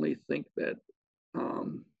personally think that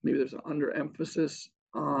maybe there's an underemphasis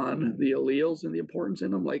on the alleles and the importance in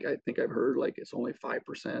them. Like I think I've heard like it's only 5% or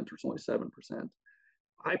it's only 7%.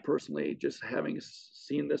 I personally, just having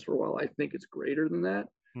seen this for a while, I think it's greater than that.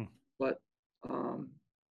 But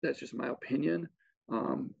that's just my opinion.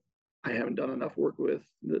 I haven't done enough work with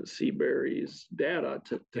the Seabury's data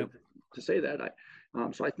to say that.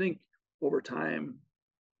 So I think over time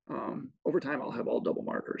I'll have all double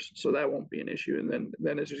markers, so that won't be an issue. And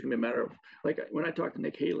then it's just gonna be a matter of, like, when I talked to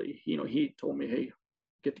Nick Haley, he told me, hey,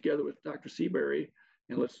 get together with Dr. Seabury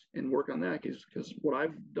and work on that, because what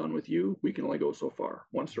I've done with you, we can only go so far.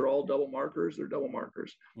 Once they're all double markers, they're double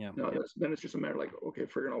markers. Then it's just a matter of like, okay,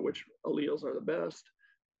 figuring out which alleles are the best,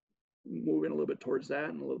 moving a little bit towards that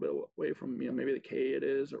and a little bit away from maybe the K it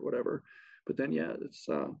is or whatever. But then it's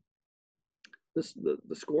the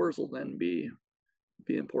scores will then be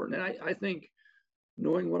important. And I think,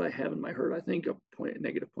 knowing what I have in my herd, I think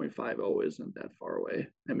negative 0.50 isn't that far away.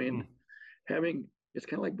 I mean, it's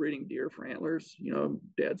kind of like breeding deer for antlers.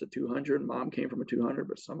 Dad's a 200, mom came from a 200,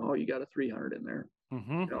 but somehow you got a 300 in there.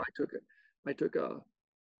 I took a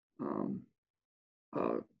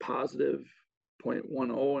positive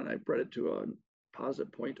 0.10 and I bred it to a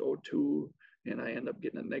positive 0.02, and I end up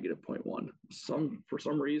getting a negative 0.1. For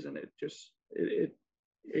some reason, it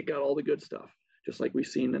got all the good stuff, just like we've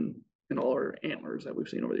seen in all our antlers that we've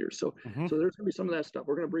seen over the years. So there's going to be some of that stuff.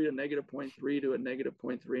 We're going to breed a negative 0.3 to a negative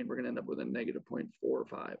 0.3, and we're going to end up with a negative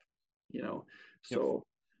 0.45, So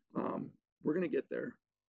we're going to get there.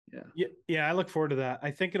 Yeah. I look forward to that.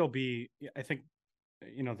 I think the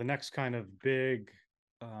next kind of big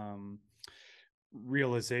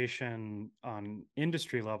realization on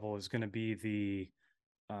industry level is going to be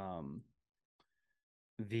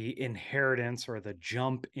the inheritance or the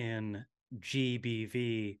jump in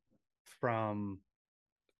GBV from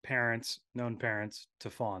known parents to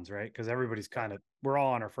fawns, right? Because everybody's we're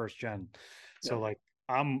all on our first gen. So like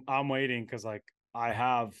I'm waiting, because like I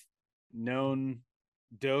have known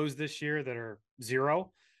does this year that are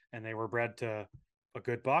 0, and they were bred to a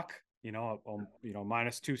good buck,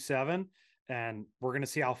 minus 2.7, and we're going to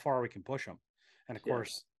see how far we can push them. And of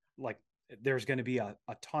course, like there's going to be a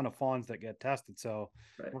ton of fawns that get tested. So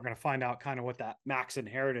Right. we're going to find out kind of what that max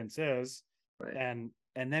inheritance is. Right.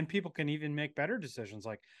 And then people can even make better decisions,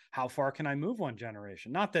 like how far can I move one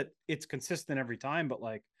generation? Not that it's consistent every time, but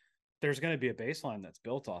like there's going to be a baseline that's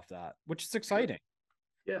built off that, which is exciting.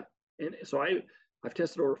 Yeah. And so I've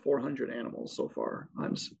tested over 400 animals so far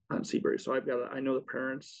on Seabury. So I know the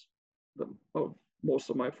parents of most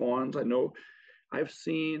of my fawns. I know I've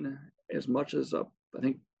seen as much as I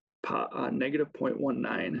think negative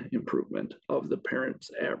 0.19 improvement of the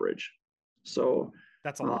parents' average. So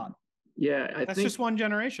that's a lot. Yeah, that's just one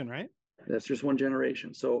generation, right? That's just one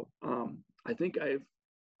generation. So I think I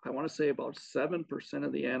want to say about 7%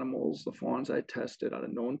 of the animals, the fawns I tested out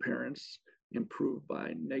of known parents, improved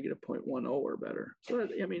by negative 0.10 or better. So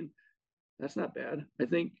I mean, that's not bad. I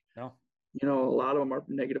think no. A lot of them are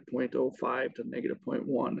negative 0.05 to negative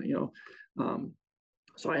 0.1.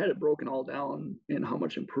 So I had it broken all down in how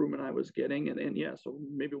much improvement I was getting, and yeah, so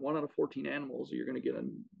maybe 1 out of 14 animals you're going to get a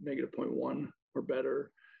negative 0.1 or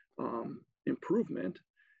better improvement.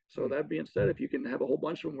 So that being said, if you can have a whole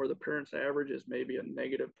bunch of them where the parents' average is maybe a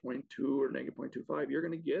negative 0.2 or negative 0.25, you're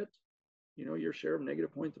going to get, your share of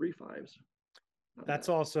negative 0.35s. That's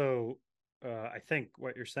also, I think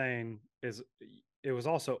what you're saying is it was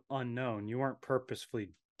also unknown. You weren't purposefully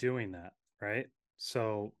doing that, right?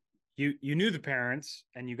 So you knew the parents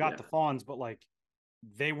and you got the fawns, but like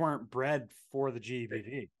they weren't bred for the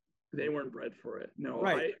GBV. They weren't bred for it. No,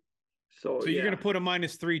 right. So yeah. you're going to put a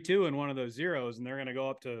minus 3.2 in one of those zeros, and they're going to go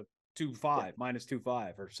up to 2.5, minus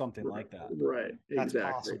 2.5, or something like that. Right. That's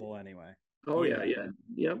possible anyway. Oh yeah.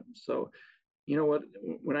 Yep. So, you know what?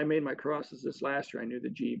 When I made my crosses this last year, I knew the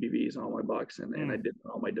GBVs on all my bucks, and I did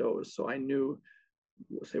all my does, so I knew,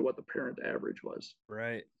 say, what the parent average was.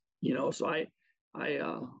 Right. So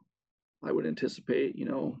I would anticipate,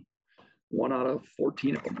 1 out of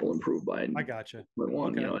 14 of them will improve by. I gotcha.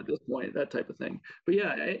 One, okay. At this point, that type of thing. But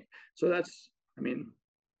yeah, so that's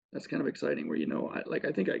kind of exciting. Where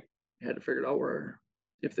I think I had to figure it out where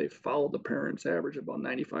if they followed the parents' average, about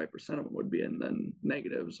 95% of them would be in the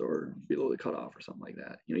negatives or below the cutoff or something like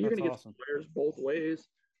that. You're going to get players both ways.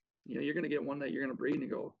 You're going to get one that you're going to breed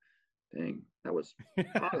and go, dang, that was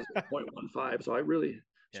positive 0.15. So I really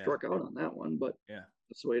struck out on that one. But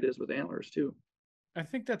that's the way it is with antlers too. I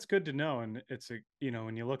think that's good to know. And it's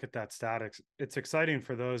when you look at that statics, it's exciting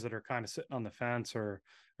for those that are kind of sitting on the fence or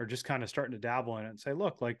just kind of starting to dabble in it and say,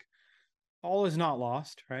 look, like all is not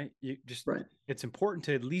lost, right? You just, it's important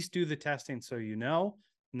to at least do the testing so and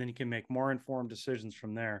then you can make more informed decisions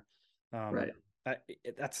from there.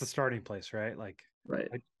 That's the starting place, right? Like,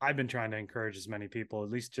 I've been trying to encourage as many people, at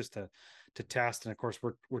least just to test. And of course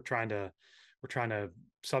we're trying to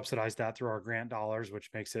subsidize that through our grant dollars, which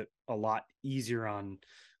makes it a lot easier on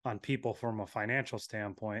people from a financial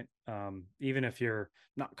standpoint. Even if you're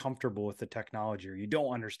not comfortable with the technology or you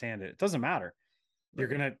don't understand it doesn't matter. You're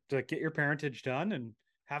going to get your parentage done and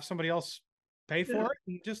have somebody else pay for it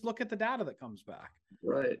and just look at the data that comes back.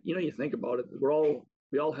 Right. You think about it,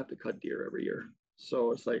 we all have to cut deer every year.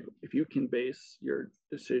 So it's like, if you can base your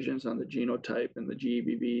decisions on the genotype and the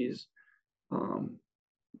GBVs,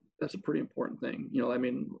 that's a pretty important thing.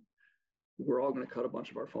 We're all going to cut a bunch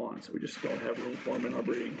of our fawns. We just don't have room for them in our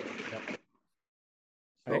breeding.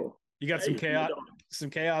 So you got some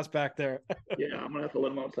chaos back there. Yeah, I'm gonna have to let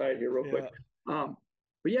them outside here real quick.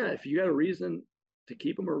 But yeah, if you got a reason to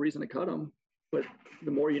keep them or a reason to cut them, but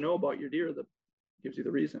the more you know about your deer, that gives you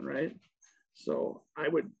the reason, right? So I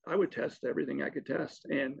would test everything I could test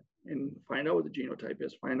and find out what the genotype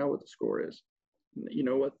is, find out what the score is,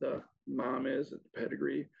 what the mom is, the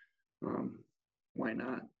pedigree. Why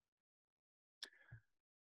not?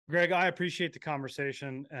 Greg, I appreciate the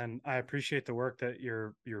conversation and I appreciate the work that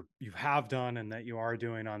you have done and that you are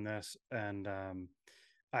doing on this. And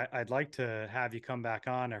I'd like to have you come back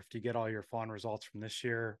on after you get all your fawn results from this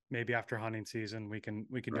year. Maybe after hunting season, we can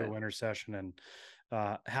do a winter session and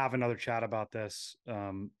have another chat about this.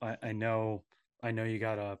 I know you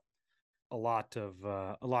got a lot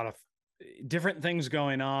of different things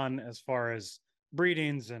going on as far as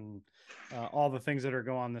breedings and all the things that are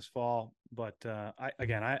going on this fall. But I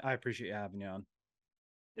appreciate you having you on.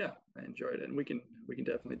 Yeah, I enjoyed it, and we can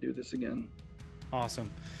definitely do this again. Awesome.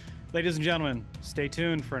 Ladies and gentlemen, stay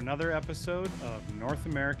tuned for another episode of North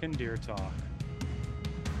American Deer Talk.